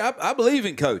scared. Hey, I believe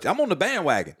in Coach. I'm on the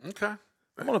bandwagon. Okay.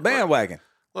 I'm on the bandwagon.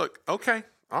 Look, okay.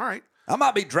 All right. I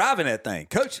might be driving that thing.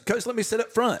 Coach, let me sit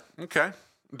up front. Okay.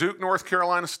 Duke, North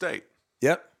Carolina State.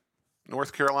 Yep.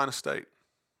 North Carolina State.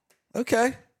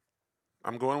 Okay.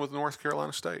 I'm going with North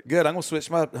Carolina State. Good. I'm going to switch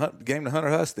my game to Hunter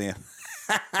Huss then.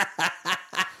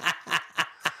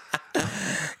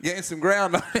 Getting some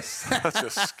ground on it. Such a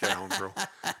scoundrel.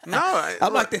 No,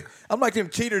 I'm like them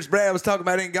cheaters Brad was talking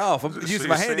about in golf. I'm using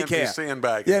my handicap.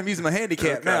 Sandbagging. Yeah, I'm using my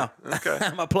handicap now. Okay.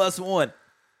 My +1.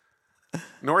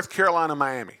 North Carolina,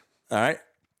 Miami. All right.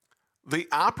 The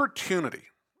opportunity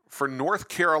for North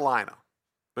Carolina,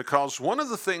 because one of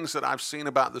the things that I've seen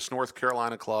about this North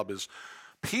Carolina club is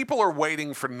people are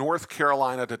waiting for North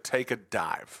Carolina to take a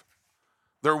dive.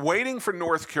 They're waiting for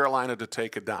North Carolina to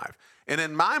take a dive. And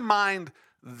in my mind,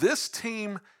 this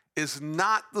team is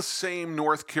not the same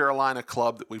North Carolina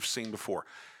club that we've seen before.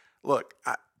 Look,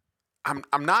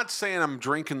 I'm not saying I'm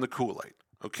drinking the Kool-Aid,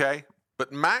 okay?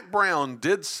 But Mac Brown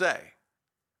did say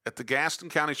at the Gaston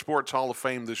County Sports Hall of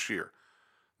Fame this year,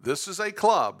 this is a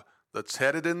club that's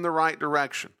headed in the right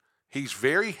direction. He's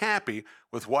very happy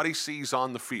with what he sees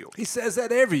on the field. He says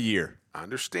that every year. I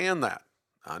understand that.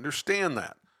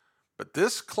 But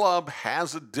this club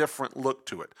has a different look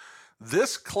to it.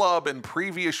 This club in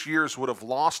previous years would have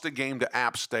lost a game to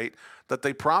App State that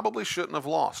they probably shouldn't have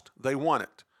lost. They won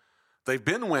it. They've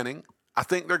been winning. I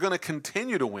think they're going to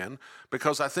continue to win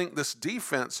because I think this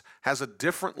defense has a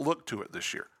different look to it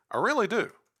this year. I really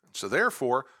do. So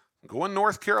therefore, I'm going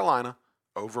North Carolina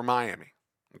over Miami.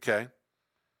 Okay?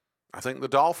 I think the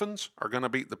Dolphins are going to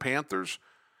beat the Panthers.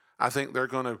 I think they're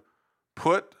going to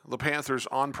put the Panthers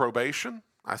on probation.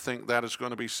 I think that is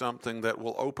going to be something that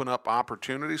will open up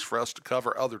opportunities for us to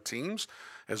cover other teams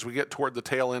as we get toward the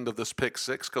tail end of this pick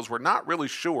six because we're not really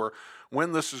sure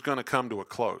when this is going to come to a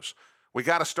close. We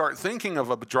got to start thinking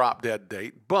of a drop-dead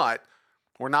date, but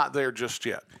we're not there just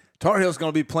yet. Tar Heel's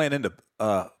going to be playing in the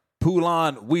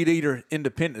Poulon Weed Eater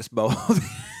Independence Bowl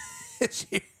this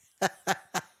year.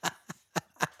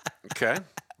 Okay.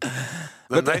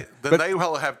 They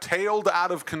will have tailed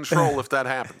out of control if that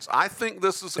happens. I think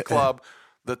this is a club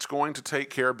that's going to take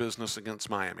care of business against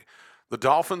Miami. The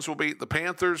Dolphins will beat the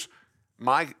Panthers.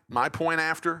 My point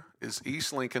after is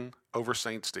East Lincoln over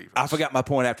St. Stephen's. I forgot my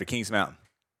point after Kings Mountain.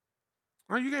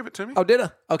 Oh, you gave it to me? Oh, did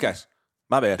I? Okay.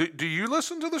 My bad. Do you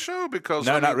listen to the show? Because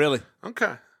No, not really.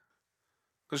 Okay.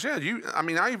 Because, I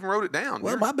even wrote it down.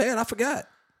 Well, my bad. I forgot.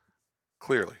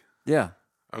 Clearly. Yeah.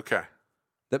 Okay.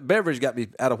 That beverage got me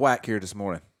out of whack here this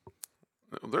morning.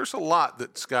 There's a lot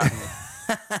that's gotten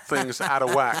things out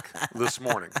of whack this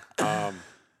morning.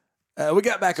 We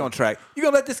got back on track. You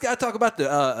gonna let this guy talk about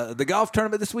the golf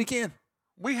tournament this weekend?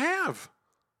 We have.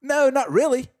 No, not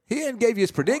really. He didn't give you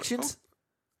his predictions.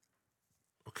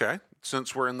 Okay.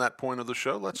 Since we're in that point of the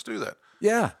show, let's do that.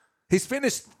 Yeah. He's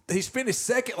finished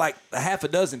second like a half a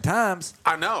dozen times.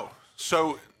 I know.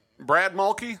 So, Brad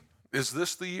Mulkey, is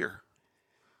this the year?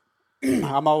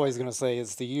 I'm always going to say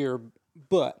it's the year,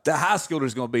 but the high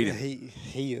schooler's going to beat him.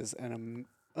 He is an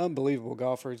unbelievable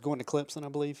golfer. He's going to Clemson, I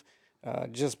believe.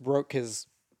 Just broke his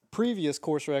previous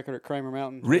course record at Cramer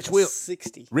Mountain. Rich Wills,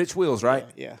 60. Rich Wills, right?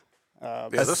 Yeah.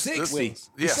 A 60.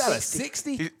 He shot a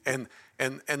 60. And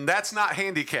that's not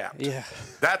handicapped. Yeah.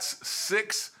 That's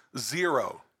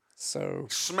 6-0. So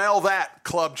smell that,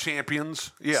 club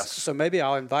champions. Yes. So maybe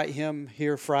I'll invite him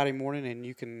here Friday morning, and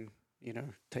you can,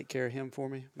 take care of him for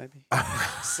me, maybe.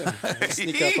 So,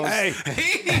 sneak up on Hey,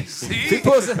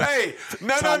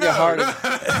 no.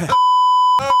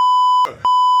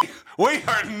 We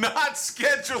are not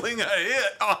scheduling a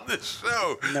hit on this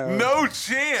show. No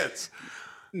chance.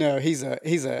 No, he's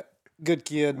a good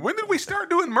kid. When did we start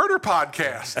doing murder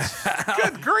podcasts?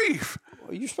 Good grief.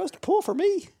 Well, you're supposed to pull for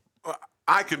me.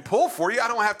 I can pull for you. I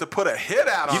don't have to put a hit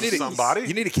out on somebody.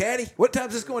 You need a caddy? What time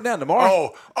is this going down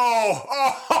tomorrow? Where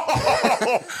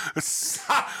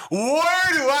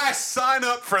do I sign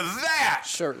up for that?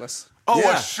 Shirtless.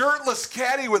 A shirtless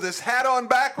caddy with his hat on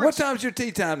backwards? What time's your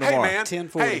tee time tomorrow? Hey, man.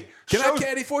 10:40. Hey, can I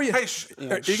caddy for you? Hey,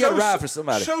 you got to ride for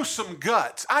somebody. Show some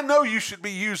guts. I know you should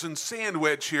be using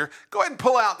sandwich here. Go ahead and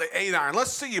pull out the 8-iron.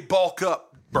 Let's see you bulk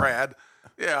up, Brad.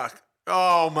 Yeah.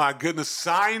 Oh, my goodness.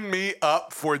 Sign me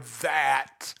up for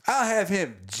that. I'll have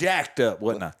him jacked up,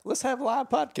 wouldn't I? Let's have a live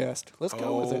podcast. Let's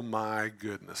go with it. Oh, my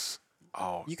goodness.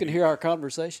 Oh, you can hear our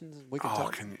conversations. And we can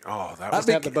talk. That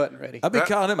have the button ready. I'd be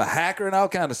calling him a hacker and all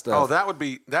kind of stuff. Oh, that would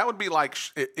be like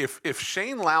if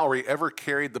Shane Lowry ever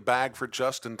carried the bag for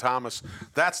Justin Thomas.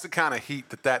 That's the kind of heat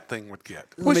that thing would get.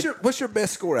 What's your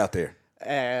best score out there?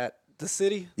 At the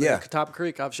city? Yeah. Catawba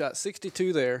Creek, I've shot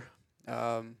 62 there.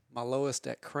 My lowest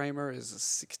at Cramer is a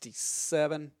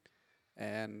 67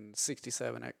 and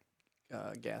 67 at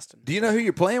Gaston. Do you know who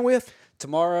you're playing with?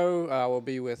 Tomorrow I will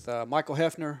be with Michael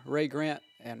Hefner, Ray Grant,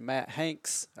 and Matt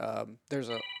Hanks. There's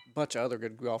a bunch of other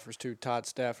good golfers too. Todd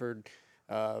Stafford.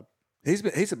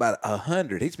 He's about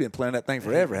 100. He's been playing that thing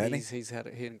forever, hasn't he? He's had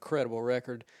an incredible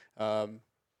record.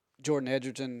 Jordan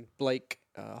Edgerton, Blake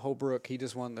Holbrook, he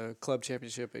just won the club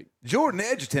championship. Jordan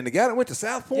Edgerton, the guy that went to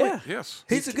South Point? Yeah. Yes.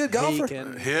 He's a good golfer. He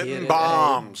can hitting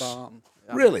bombs.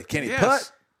 Really? Can he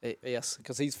putt? Yes,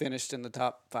 because he's finished in the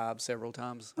top 5 several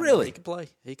times. Really? He can play.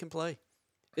 He can play.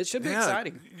 It should be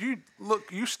exciting.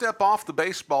 You step off the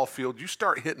baseball field, you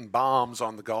start hitting bombs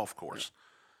on the golf course.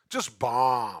 Just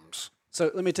bombs.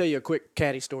 So let me tell you a quick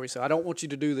caddy story. So I don't want you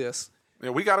to do this. Yeah,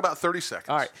 we got about 30 seconds.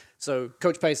 All right. So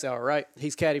Coach Paceauer, right?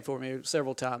 He's caddied for me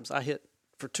several times.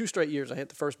 For 2 straight years, I hit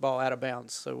the first ball out of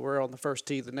bounds. So we're on the first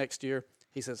tee the next year.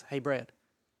 He says, "Hey, Brad,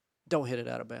 don't hit it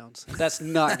out of bounds. That's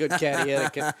not good caddy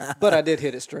etiquette, but I did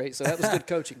hit it straight, so that was good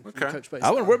coaching. Okay. Coach I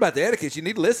wouldn't worry about the etiquette. You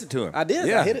need to listen to him. I did.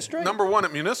 Yeah. I hit it straight. Number one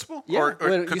at Municipal or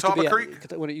when it used to Catawba be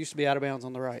Creek? when it used to be out of bounds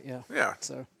on the right, yeah. Yeah.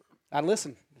 So I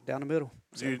listened down the middle.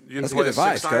 So. You didn't That's play good a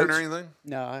advice, 6-iron or Coach. anything?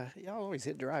 No, I always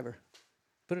hit driver.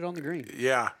 Put it on the green.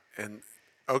 Yeah, and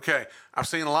okay, I've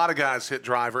seen a lot of guys hit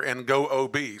driver and go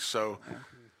OB, so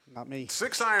Not me.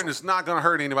 6-iron is not going to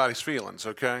hurt anybody's feelings,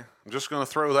 okay? I'm just going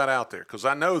to throw that out there because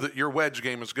I know that your wedge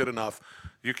game is good enough.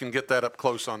 You can get that up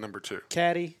close on number 2.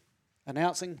 Caddy,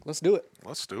 announcing, let's do it.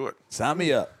 Let's do it. Sign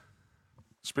me up.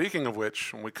 Speaking of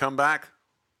which, when we come back,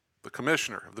 the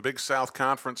commissioner of the Big South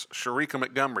Conference, Sherika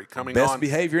Montgomery, coming Best on.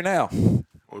 behavior now.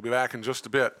 We'll be back in just a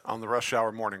bit on the Rush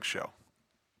Hour Morning Show.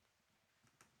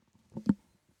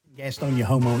 Gaston, your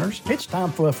homeowners, it's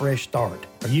time for a fresh start.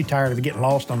 Are you tired of getting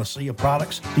lost on a sea of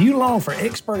products? Do you long for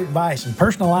expert advice and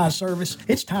personalized service?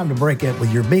 It's time to break up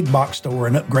with your big box store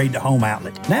and upgrade to Home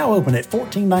Outlet. Now open at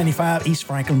 1495 East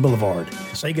Franklin Boulevard.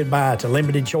 Say goodbye to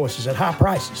limited choices at high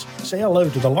prices. Say hello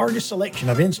to the largest selection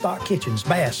of in-stock kitchens,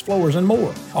 baths, floors, and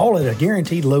more, all at a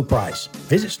guaranteed low price.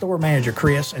 Visit store manager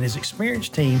Chris and his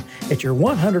experienced team at your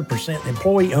 100%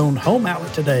 employee-owned Home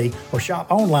Outlet today or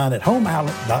shop online at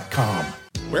homeoutlet.com.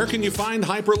 Where can you find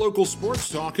hyperlocal sports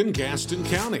talk in Gaston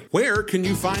County? Where can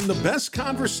you find the best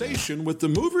conversation with the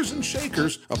movers and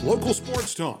shakers of local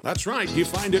sports talk? That's right, you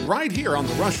find it right here on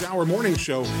the Rush Hour Morning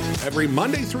Show every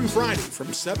Monday through Friday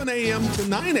from 7 a.m. to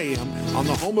 9 a.m. on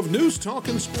the home of news, talk,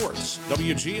 and sports.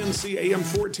 WGNC AM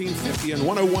 1450 and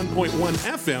 101.1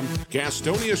 FM,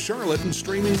 Gastonia, Charlotte, and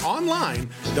streaming online,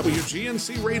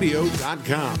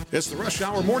 WGNCradio.com. It's the Rush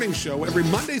Hour Morning Show every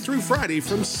Monday through Friday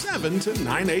from 7 to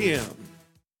 9 a.m.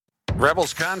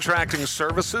 Rebels Contracting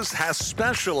Services has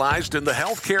specialized in the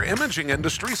healthcare imaging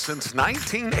industry since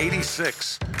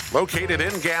 1986. Located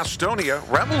in Gastonia,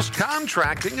 Rebels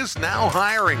Contracting is now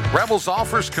hiring. Rebels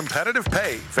offers competitive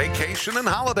pay, vacation and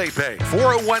holiday pay,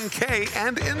 401k,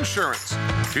 and insurance.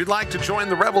 If you'd like to join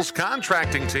the Rebels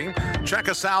Contracting team, check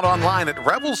us out online at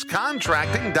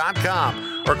rebelscontracting.com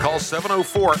or call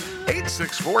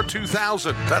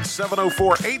 704-864-2000. That's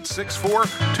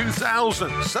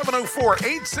 704-864-2000.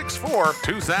 704-864-2000.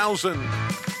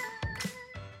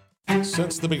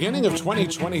 Since the beginning of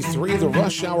 2023, the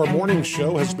Rush Hour Morning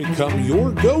Show has become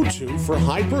your go-to for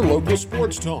hyper-local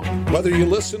sports talk. Whether you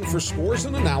listen for scores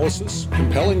and analysis,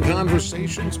 compelling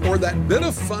conversations, or that bit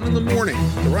of fun in the morning,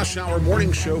 the Rush Hour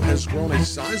Morning Show has grown a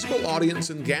sizable audience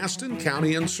in Gaston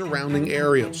County and surrounding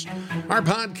areas. Our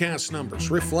podcast numbers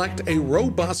reflect a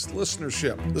robust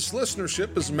listenership. This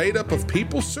listenership is made up of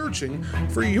people searching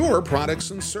for your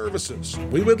products and services.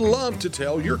 We would love to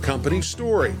tell your company's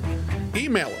story.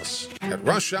 Email us at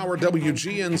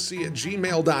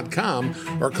rushhourwgnc@gmail.com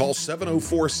or call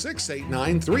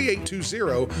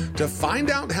 704-689-3820 to find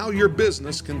out how your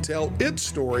business can tell its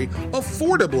story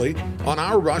affordably on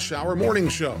our Rush Hour Morning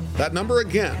Show. That number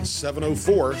again,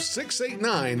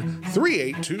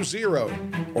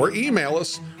 704-689-3820 or email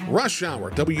us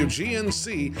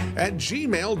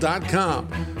rushhourwgnc@gmail.com.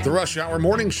 The Rush Hour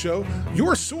Morning Show,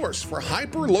 your source for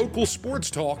hyper-local sports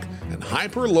talk and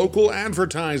hyper-local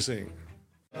advertising.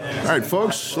 All right,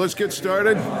 folks, let's get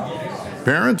started.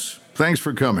 Parents, thanks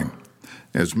for coming.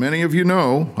 As many of you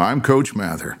know, I'm Coach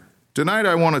Mather. Tonight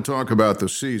I want to talk about the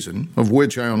season, of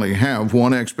which I only have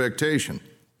one expectation,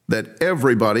 that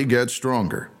everybody gets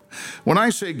stronger. When I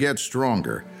say get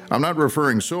stronger, I'm not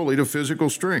referring solely to physical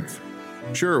strength.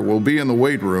 Sure, we'll be in the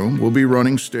weight room, we'll be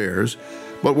running stairs,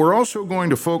 but we're also going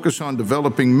to focus on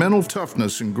developing mental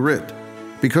toughness and grit.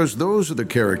 Because those are the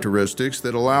characteristics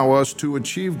that allow us to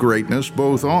achieve greatness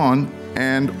both on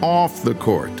and off the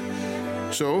court.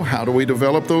 So, how do we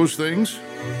develop those things?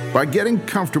 By getting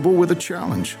comfortable with a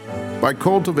challenge, by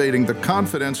cultivating the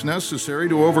confidence necessary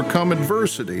to overcome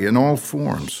adversity in all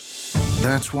forms.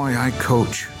 That's why I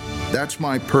coach. That's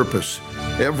my purpose.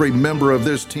 Every member of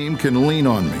this team can lean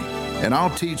on me, and I'll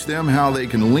teach them how they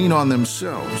can lean on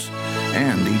themselves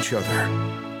and each other.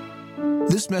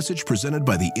 This message presented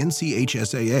by the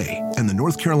NCHSAA and the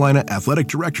North Carolina Athletic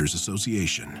Directors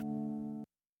Association.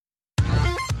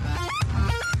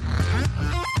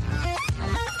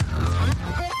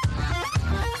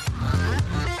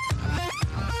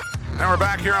 Now we're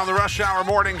back here on the Rush Hour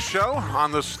Morning Show.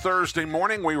 On this Thursday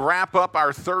morning, we wrap up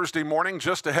our Thursday morning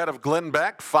just ahead of Glenn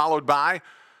Beck, followed by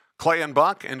Clay and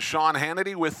Buck and Sean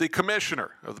Hannity with the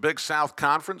commissioner of the Big South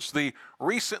Conference, the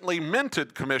recently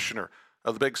minted commissioner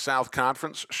of the Big South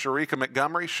Conference, Sherika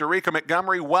Montgomery. Sherika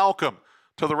Montgomery, welcome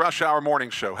to the Rush Hour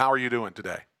Morning Show. How are you doing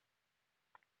today?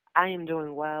 I am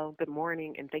doing well. Good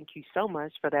morning, and thank you so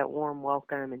much for that warm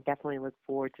welcome, and definitely look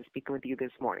forward to speaking with you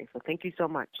this morning. So thank you so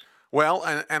much. Well,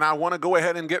 and I want to go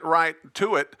ahead and get right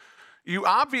to it. You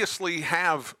obviously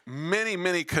have many,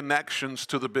 many connections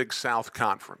to the Big South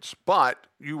Conference, but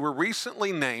you were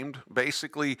recently named,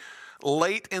 basically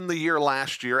late in the year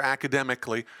last year,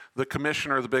 academically, the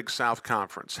commissioner of the Big South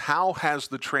Conference. How has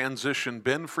the transition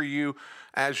been for you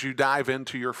as you dive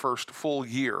into your first full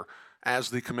year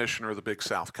as the commissioner of the Big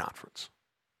South Conference?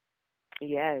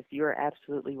 Yes, you're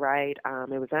absolutely right.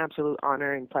 It was an absolute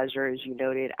honor and pleasure, as you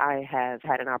noted. I have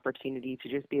had an opportunity to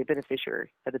just be a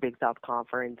beneficiary of the Big South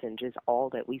Conference and just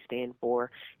all that we stand for.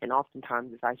 And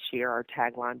oftentimes, as I share our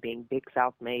tagline being Big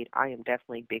South Made, I am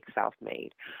definitely Big South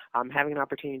Made. Having an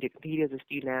opportunity to compete as a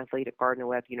student athlete at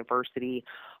Gardner-Webb University,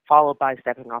 followed by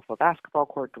stepping off a basketball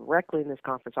court directly in this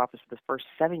conference office for the first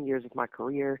 7 years of my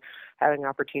career, having an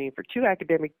opportunity for 2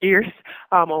 academic years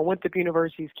on Winthrop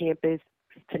University's campus,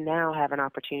 to now have an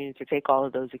opportunity to take all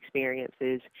of those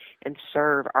experiences and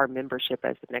serve our membership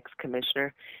as the next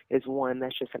commissioner is one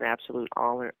that's just an absolute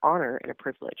honor and a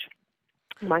privilege.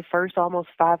 My first almost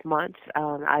 5 months,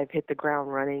 I've hit the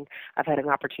ground running. I've had an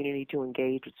opportunity to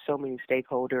engage with so many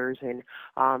stakeholders, and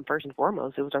first and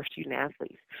foremost, it was our student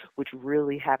athletes, which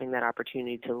really having that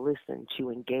opportunity to listen, to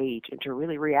engage, and to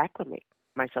really reacclimate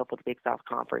myself with the Big South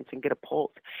Conference and get a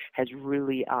pulse has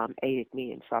really aided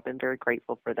me. And so I've been very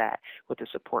grateful for that with the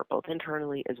support both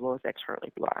internally as well as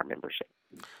externally throughout our membership.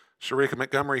 Sherika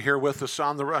Montgomery here with us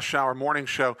on the Rush Hour Morning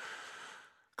Show.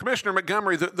 Commissioner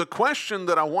Montgomery, the question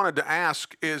that I wanted to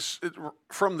ask is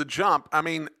from the jump. I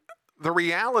mean, the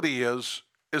reality is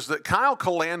that Kyle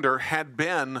Colander had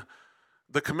been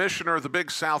the commissioner of the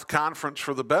Big South Conference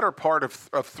for the better part of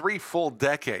 3 full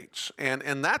decades.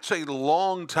 And that's a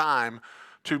long time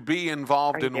to be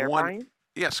involved in one. Brian?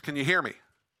 Yes, can you hear me?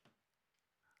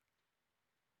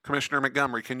 Commissioner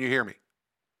Montgomery, can you hear me?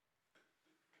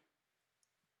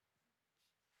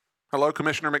 Hello,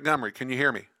 Commissioner Montgomery, can you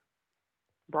hear me?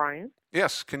 Brian?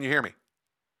 Yes, can you hear me?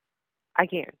 I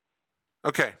can.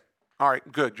 Okay. All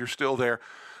right, good. You're still there.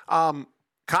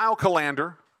 Kyle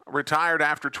Colander, retired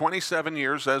after 27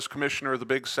 years as commissioner of the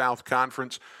Big South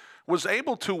Conference, was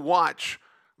able to watch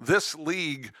this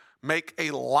league make a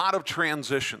lot of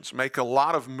transitions, make a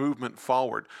lot of movement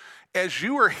forward. As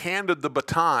you were handed the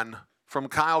baton from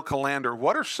Kyle Colander,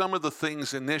 what are some of the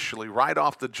things initially, right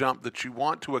off the jump, that you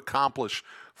want to accomplish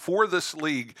for this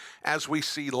league as we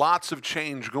see lots of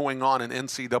change going on in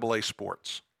NCAA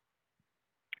sports?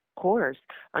 Of course.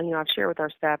 I've shared with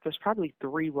our staff, there's probably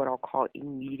 3 what I'll call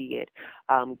immediate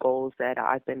goals that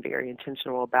I've been very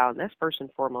intentional about. And that's first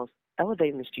and foremost,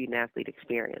 elevating the student-athlete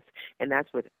experience. And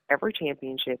that's with every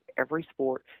championship, every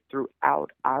sport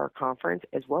throughout our conference,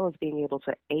 as well as being able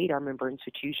to aid our member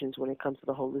institutions when it comes to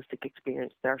the holistic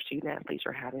experience that our student-athletes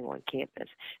are having on campus.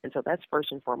 And so that's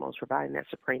first and foremost, providing that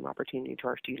supreme opportunity to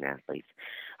our student-athletes.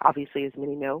 Obviously, as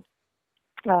many know,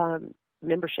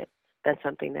 membership. That's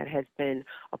something that has been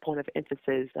a point of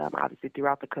emphasis, obviously,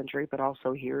 throughout the country, but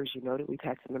also here, as you noted, we've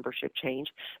had some membership change.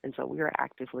 And so we are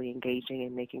actively engaging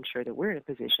and making sure that we're in a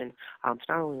position to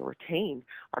not only retain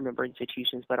our member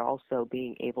institutions, but also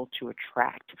being able to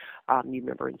attract new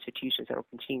member institutions that will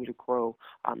continue to grow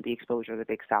the exposure of the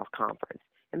Big South Conference.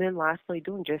 And then lastly,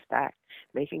 doing just that,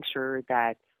 making sure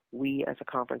that we as a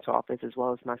conference office, as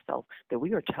well as myself, that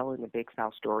we are telling the Big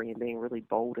South story and being really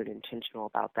bold and intentional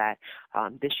about that.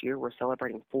 This year, we're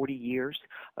celebrating 40 years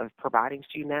of providing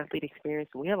student-athlete experience,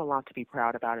 and we have a lot to be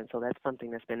proud about, and so that's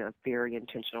something that's been a very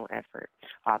intentional effort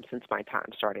since my time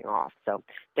starting off. So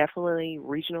definitely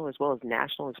regional as well as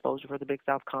national exposure for the Big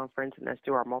South Conference, and that's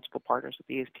through our multiple partners with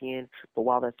ESPN, but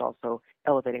while that's also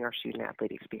elevating our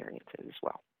student-athlete experiences as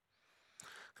well.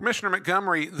 Commissioner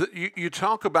Montgomery, you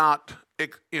talk about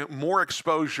more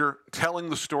exposure, telling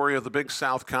the story of the Big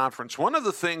South Conference. One of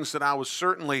the things that I was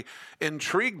certainly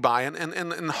intrigued by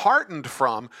and heartened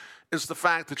from is the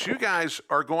fact that you guys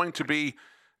are going to be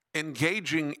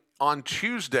engaging on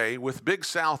Tuesday with Big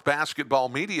South Basketball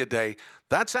Media Day.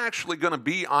 That's actually going to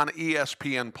be on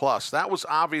ESPN+. That was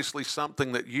obviously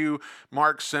something that you,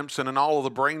 Mark Simpson, and all of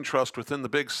the brain trust within the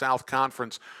Big South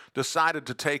Conference decided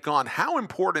to take on. How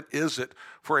important is it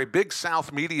for a Big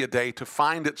South Media Day to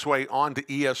find its way onto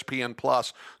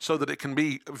ESPN+ so that it can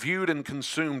be viewed and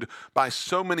consumed by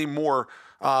so many more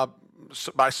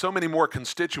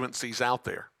constituencies out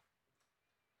there?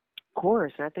 Of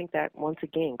course, and I think that once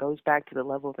again goes back to the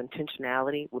level of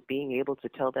intentionality with being able to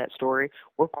tell that story.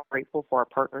 We're grateful for our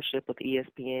partnership with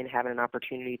ESPN, having an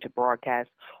opportunity to broadcast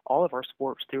all of our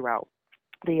sports throughout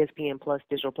the ESPN Plus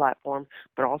digital platform,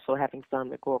 but also having some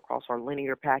that go across our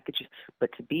linear packages. But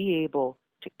to be able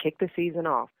to kick the season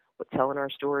off with telling our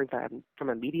stories from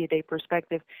a media day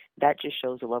perspective, that just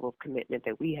shows the level of commitment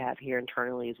that we have here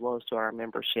internally as well as to our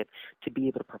membership to be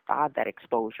able to provide that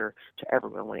exposure to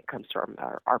everyone when it comes to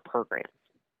our program.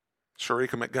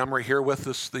 Sherika Montgomery here with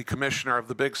us, the commissioner of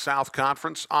the Big South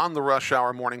Conference on the Rush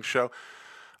Hour Morning Show.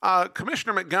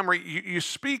 Commissioner Montgomery, you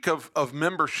speak of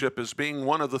membership as being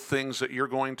one of the things that you're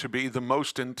going to be the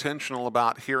most intentional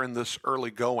about here in this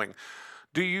early going.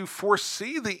 Do you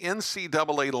foresee the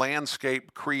NCAA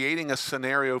landscape creating a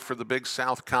scenario for the Big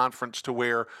South Conference to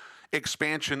where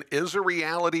expansion is a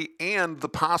reality and the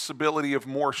possibility of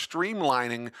more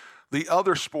streamlining the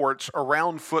other sports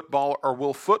around football, or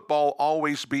will football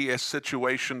always be a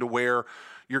situation to where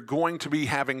you're going to be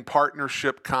having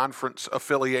partnership conference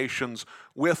affiliations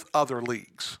with other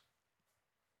leagues?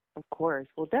 Of course.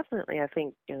 Well, definitely, I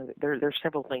think there's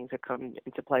several things that come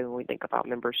into play when we think about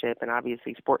membership, and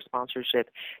obviously sports sponsorship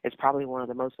is probably one of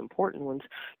the most important ones.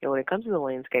 When it comes to the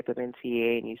landscape of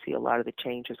NCAA, and you see a lot of the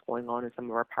changes going on in some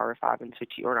of our Power 5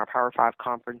 institutes or in our Power 5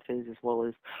 conferences as well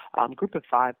as Group of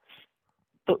 5,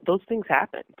 those things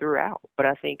happen throughout. But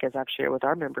I think, as I've shared with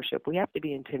our membership, we have to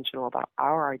be intentional about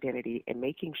our identity and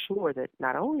making sure that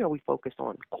not only are we focused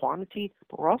on quantity,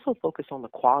 but we're also focused on the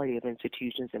quality of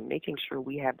institutions and making sure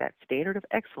we have that standard of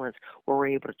excellence where we're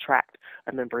able to attract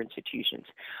member institutions.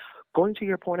 Going to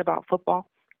your point about football,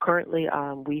 currently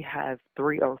we have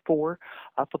 3 or 4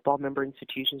 football member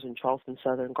institutions in Charleston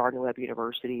Southern, Gardner-Webb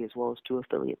University, as well as 2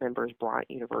 affiliate members,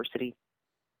 Bryant University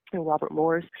and Robert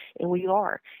Morris, and we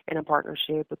are in a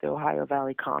partnership with the Ohio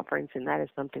Valley Conference, and that is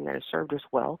something that has served us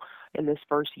well in this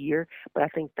first year. But I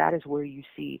think that is where you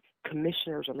see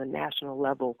commissioners on the national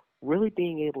level really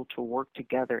being able to work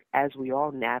together as we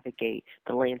all navigate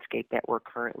the landscape that we're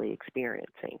currently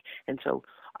experiencing. And so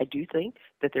I do think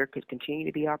that there could continue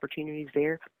to be opportunities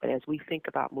there, but as we think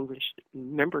about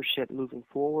membership moving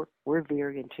forward, we're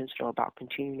very intentional about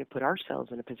continuing to put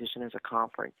ourselves in a position as a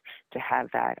conference to have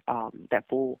that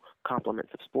full complement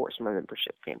of sports from a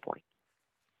membership standpoint.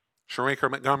 Sherika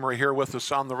Montgomery here with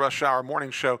us on the Rush Hour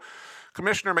Morning Show.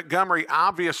 Commissioner Montgomery,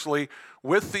 obviously,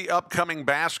 with the upcoming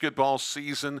basketball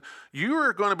season, you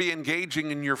are going to be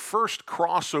engaging in your first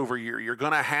crossover year. You're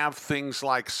going to have things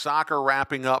like soccer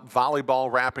wrapping up,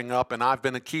 volleyball wrapping up, and I've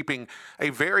been keeping a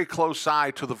very close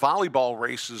eye to the volleyball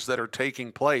races that are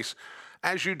taking place.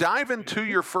 As you dive into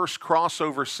your first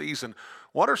crossover season,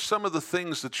 what are some of the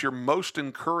things that you're most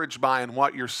encouraged by in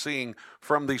what you're seeing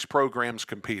from these programs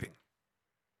competing?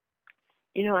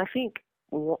 I think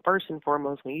first and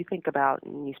foremost, when you think about,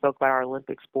 and you spoke about our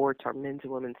Olympic sports, our men's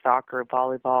and women's soccer,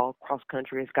 volleyball, cross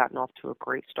country has gotten off to a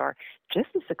great start. Just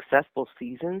the successful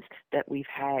seasons that we've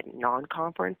had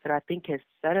non-conference that I think has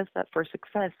set us up for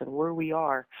success and where we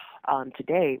are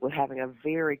today with having a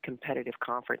very competitive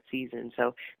conference season.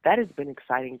 So that has been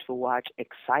exciting to watch,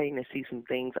 exciting to see some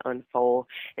things unfold.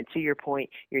 And to your point,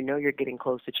 you're getting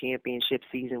close to championship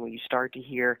season when you start to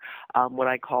hear what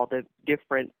I call the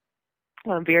different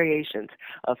variations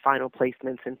of final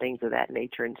placements and things of that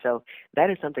nature. And so that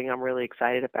is something I'm really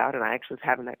excited about. And I actually was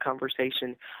having that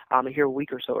conversation here a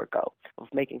week or so ago of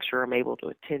making sure I'm able to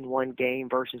attend one game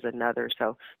versus another.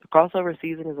 So the crossover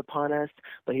season is upon us,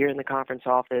 but here in the conference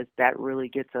office, that really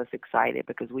gets us excited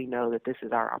because we know that this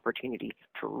is our opportunity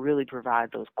to really provide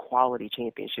those quality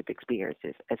championship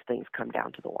experiences as things come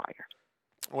down to the wire.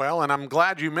 Well, and I'm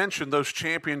glad you mentioned those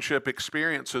championship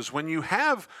experiences. When you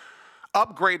have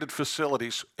upgraded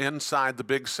facilities inside the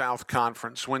Big South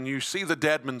Conference, when you see the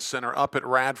Dedman Center up at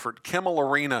Radford, Kimmel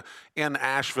Arena in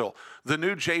Asheville, the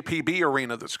new JPB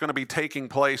Arena that's going to be taking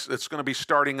place, that's going to be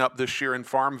starting up this year in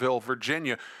Farmville,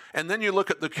 Virginia, and then you look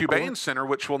at the Cubane Center,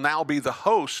 which will now be the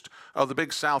host of the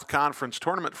Big South Conference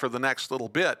tournament for the next little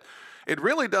bit. It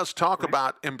really does talk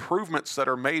about improvements that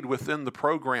are made within the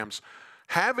programs.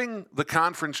 Having the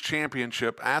conference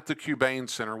championship at the Cubane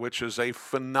Center, which is a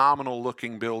phenomenal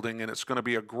looking building, and it's going to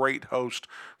be a great host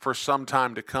for some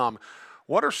time to come.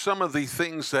 What are some of the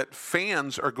things that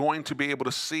fans are going to be able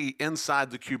to see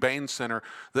inside the Cubane Center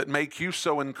that make you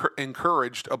so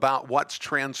encouraged about what's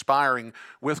transpiring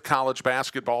with college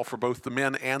basketball for both the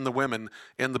men and the women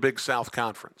in the Big South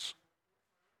Conference?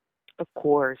 Of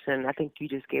course, and I think you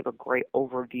just gave a great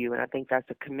overview, and I think that's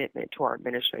a commitment to our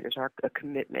administrators, a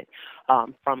commitment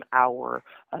from our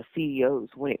CEOs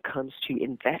when it comes to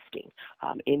investing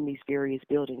in these various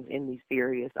buildings, in these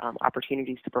various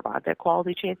opportunities to provide that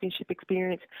quality championship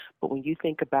experience. But when you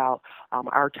think about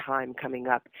our time coming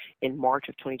up in March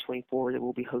of 2024 that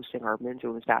we'll be hosting our men's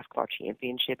and women's basketball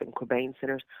championship in Cubane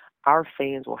Centers, our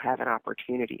fans will have an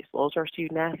opportunity, as well as our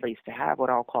student athletes, to have what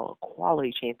I'll call a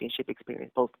quality championship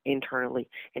experience, both internally internally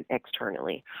and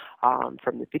externally.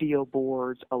 From the video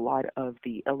boards, a lot of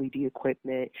the LED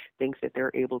equipment, things that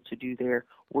they're able to do there.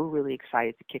 We're really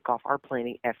excited to kick off our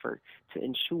planning effort to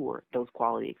ensure those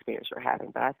quality experiences are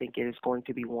having. But I think it is going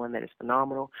to be one that is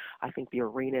phenomenal. I think the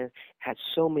arena has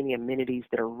so many amenities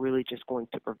that are really just going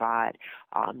to provide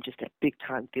just a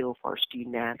big-time feel for our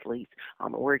student-athletes.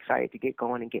 We're excited to get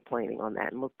going and get planning on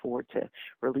that and look forward to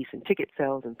releasing ticket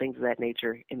sales and things of that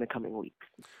nature in the coming weeks.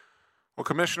 Well,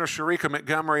 Commissioner Sherika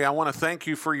Montgomery, I want to thank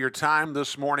you for your time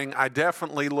this morning. I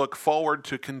definitely look forward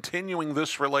to continuing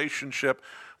this relationship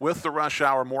with the Rush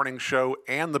Hour Morning Show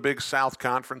and the Big South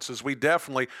Conferences. We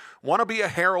definitely want to be a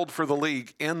herald for the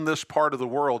league in this part of the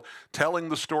world, telling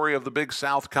the story of the Big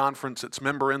South Conference, its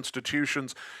member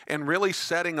institutions, and really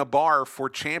setting a bar for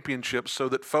championships so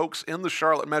that folks in the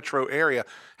Charlotte metro area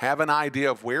have an idea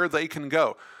of where they can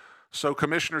go. So,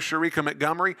 Commissioner Sherika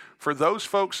Montgomery, for those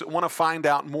folks that want to find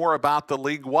out more about the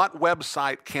league, what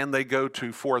website can they go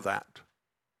to for that?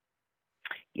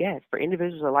 Yes, for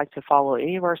individuals that like to follow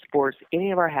any of our sports,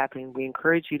 any of our happenings, we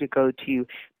encourage you to go to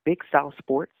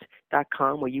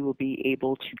BigSouthSports.com, where you will be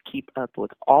able to keep up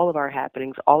with all of our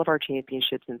happenings, all of our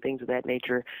championships and things of that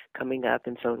nature coming up.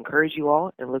 And so encourage you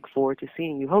all and look forward to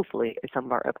seeing you, hopefully, at some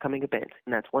of our upcoming events.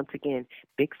 And that's, once again,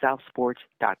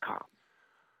 BigSouthSports.com.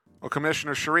 Well,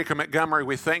 Commissioner Sherika Montgomery,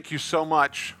 we thank you so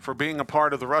much for being a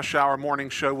part of the Rush Hour Morning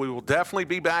Show. We will definitely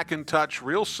be back in touch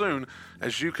real soon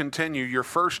as you continue your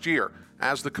first year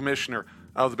as the Commissioner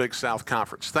of the Big South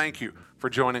Conference. Thank you for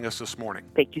joining us this morning.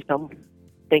 Thank you so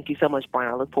much,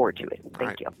 Brian. I look forward to it.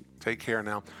 Thank you. Take care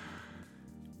now.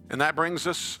 And that brings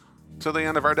us to the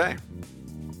end of our day.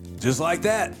 Just like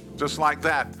that. Just like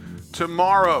that.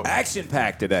 Tomorrow,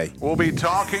 action-packed today. We'll be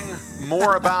talking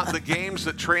more about the games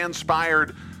that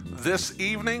transpired this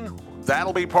evening.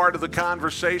 That'll be part of the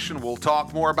conversation. We'll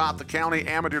talk more about the county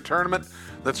amateur tournament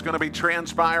that's going to be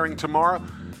transpiring tomorrow.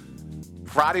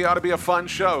 Friday ought to be a fun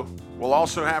show. We'll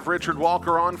also have Richard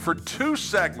Walker on for 2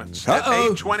 segments at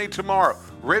 8:20 tomorrow.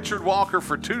 Richard Walker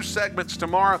for 2 segments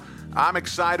tomorrow. I'm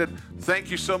excited. Thank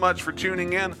you so much for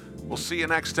tuning in. We'll see you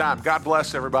next time. God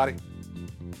bless everybody.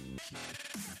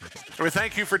 We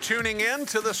thank you for tuning in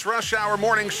to this Rush Hour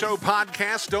Morning Show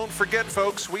podcast. Don't forget,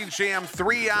 folks, we jam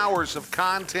 3 hours of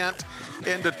content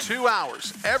into 2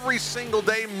 hours every single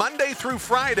day, Monday through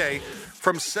Friday,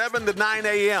 from 7 to 9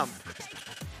 a.m.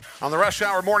 on the Rush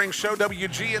Hour Morning Show,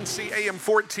 WGNC AM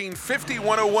 1450,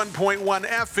 101.1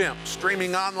 FM,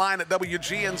 streaming online at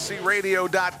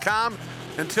WGNCradio.com.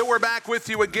 Until we're back with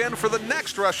you again for the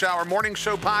next Rush Hour Morning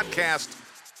Show podcast,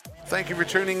 thank you for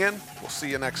tuning in. We'll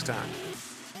see you next time.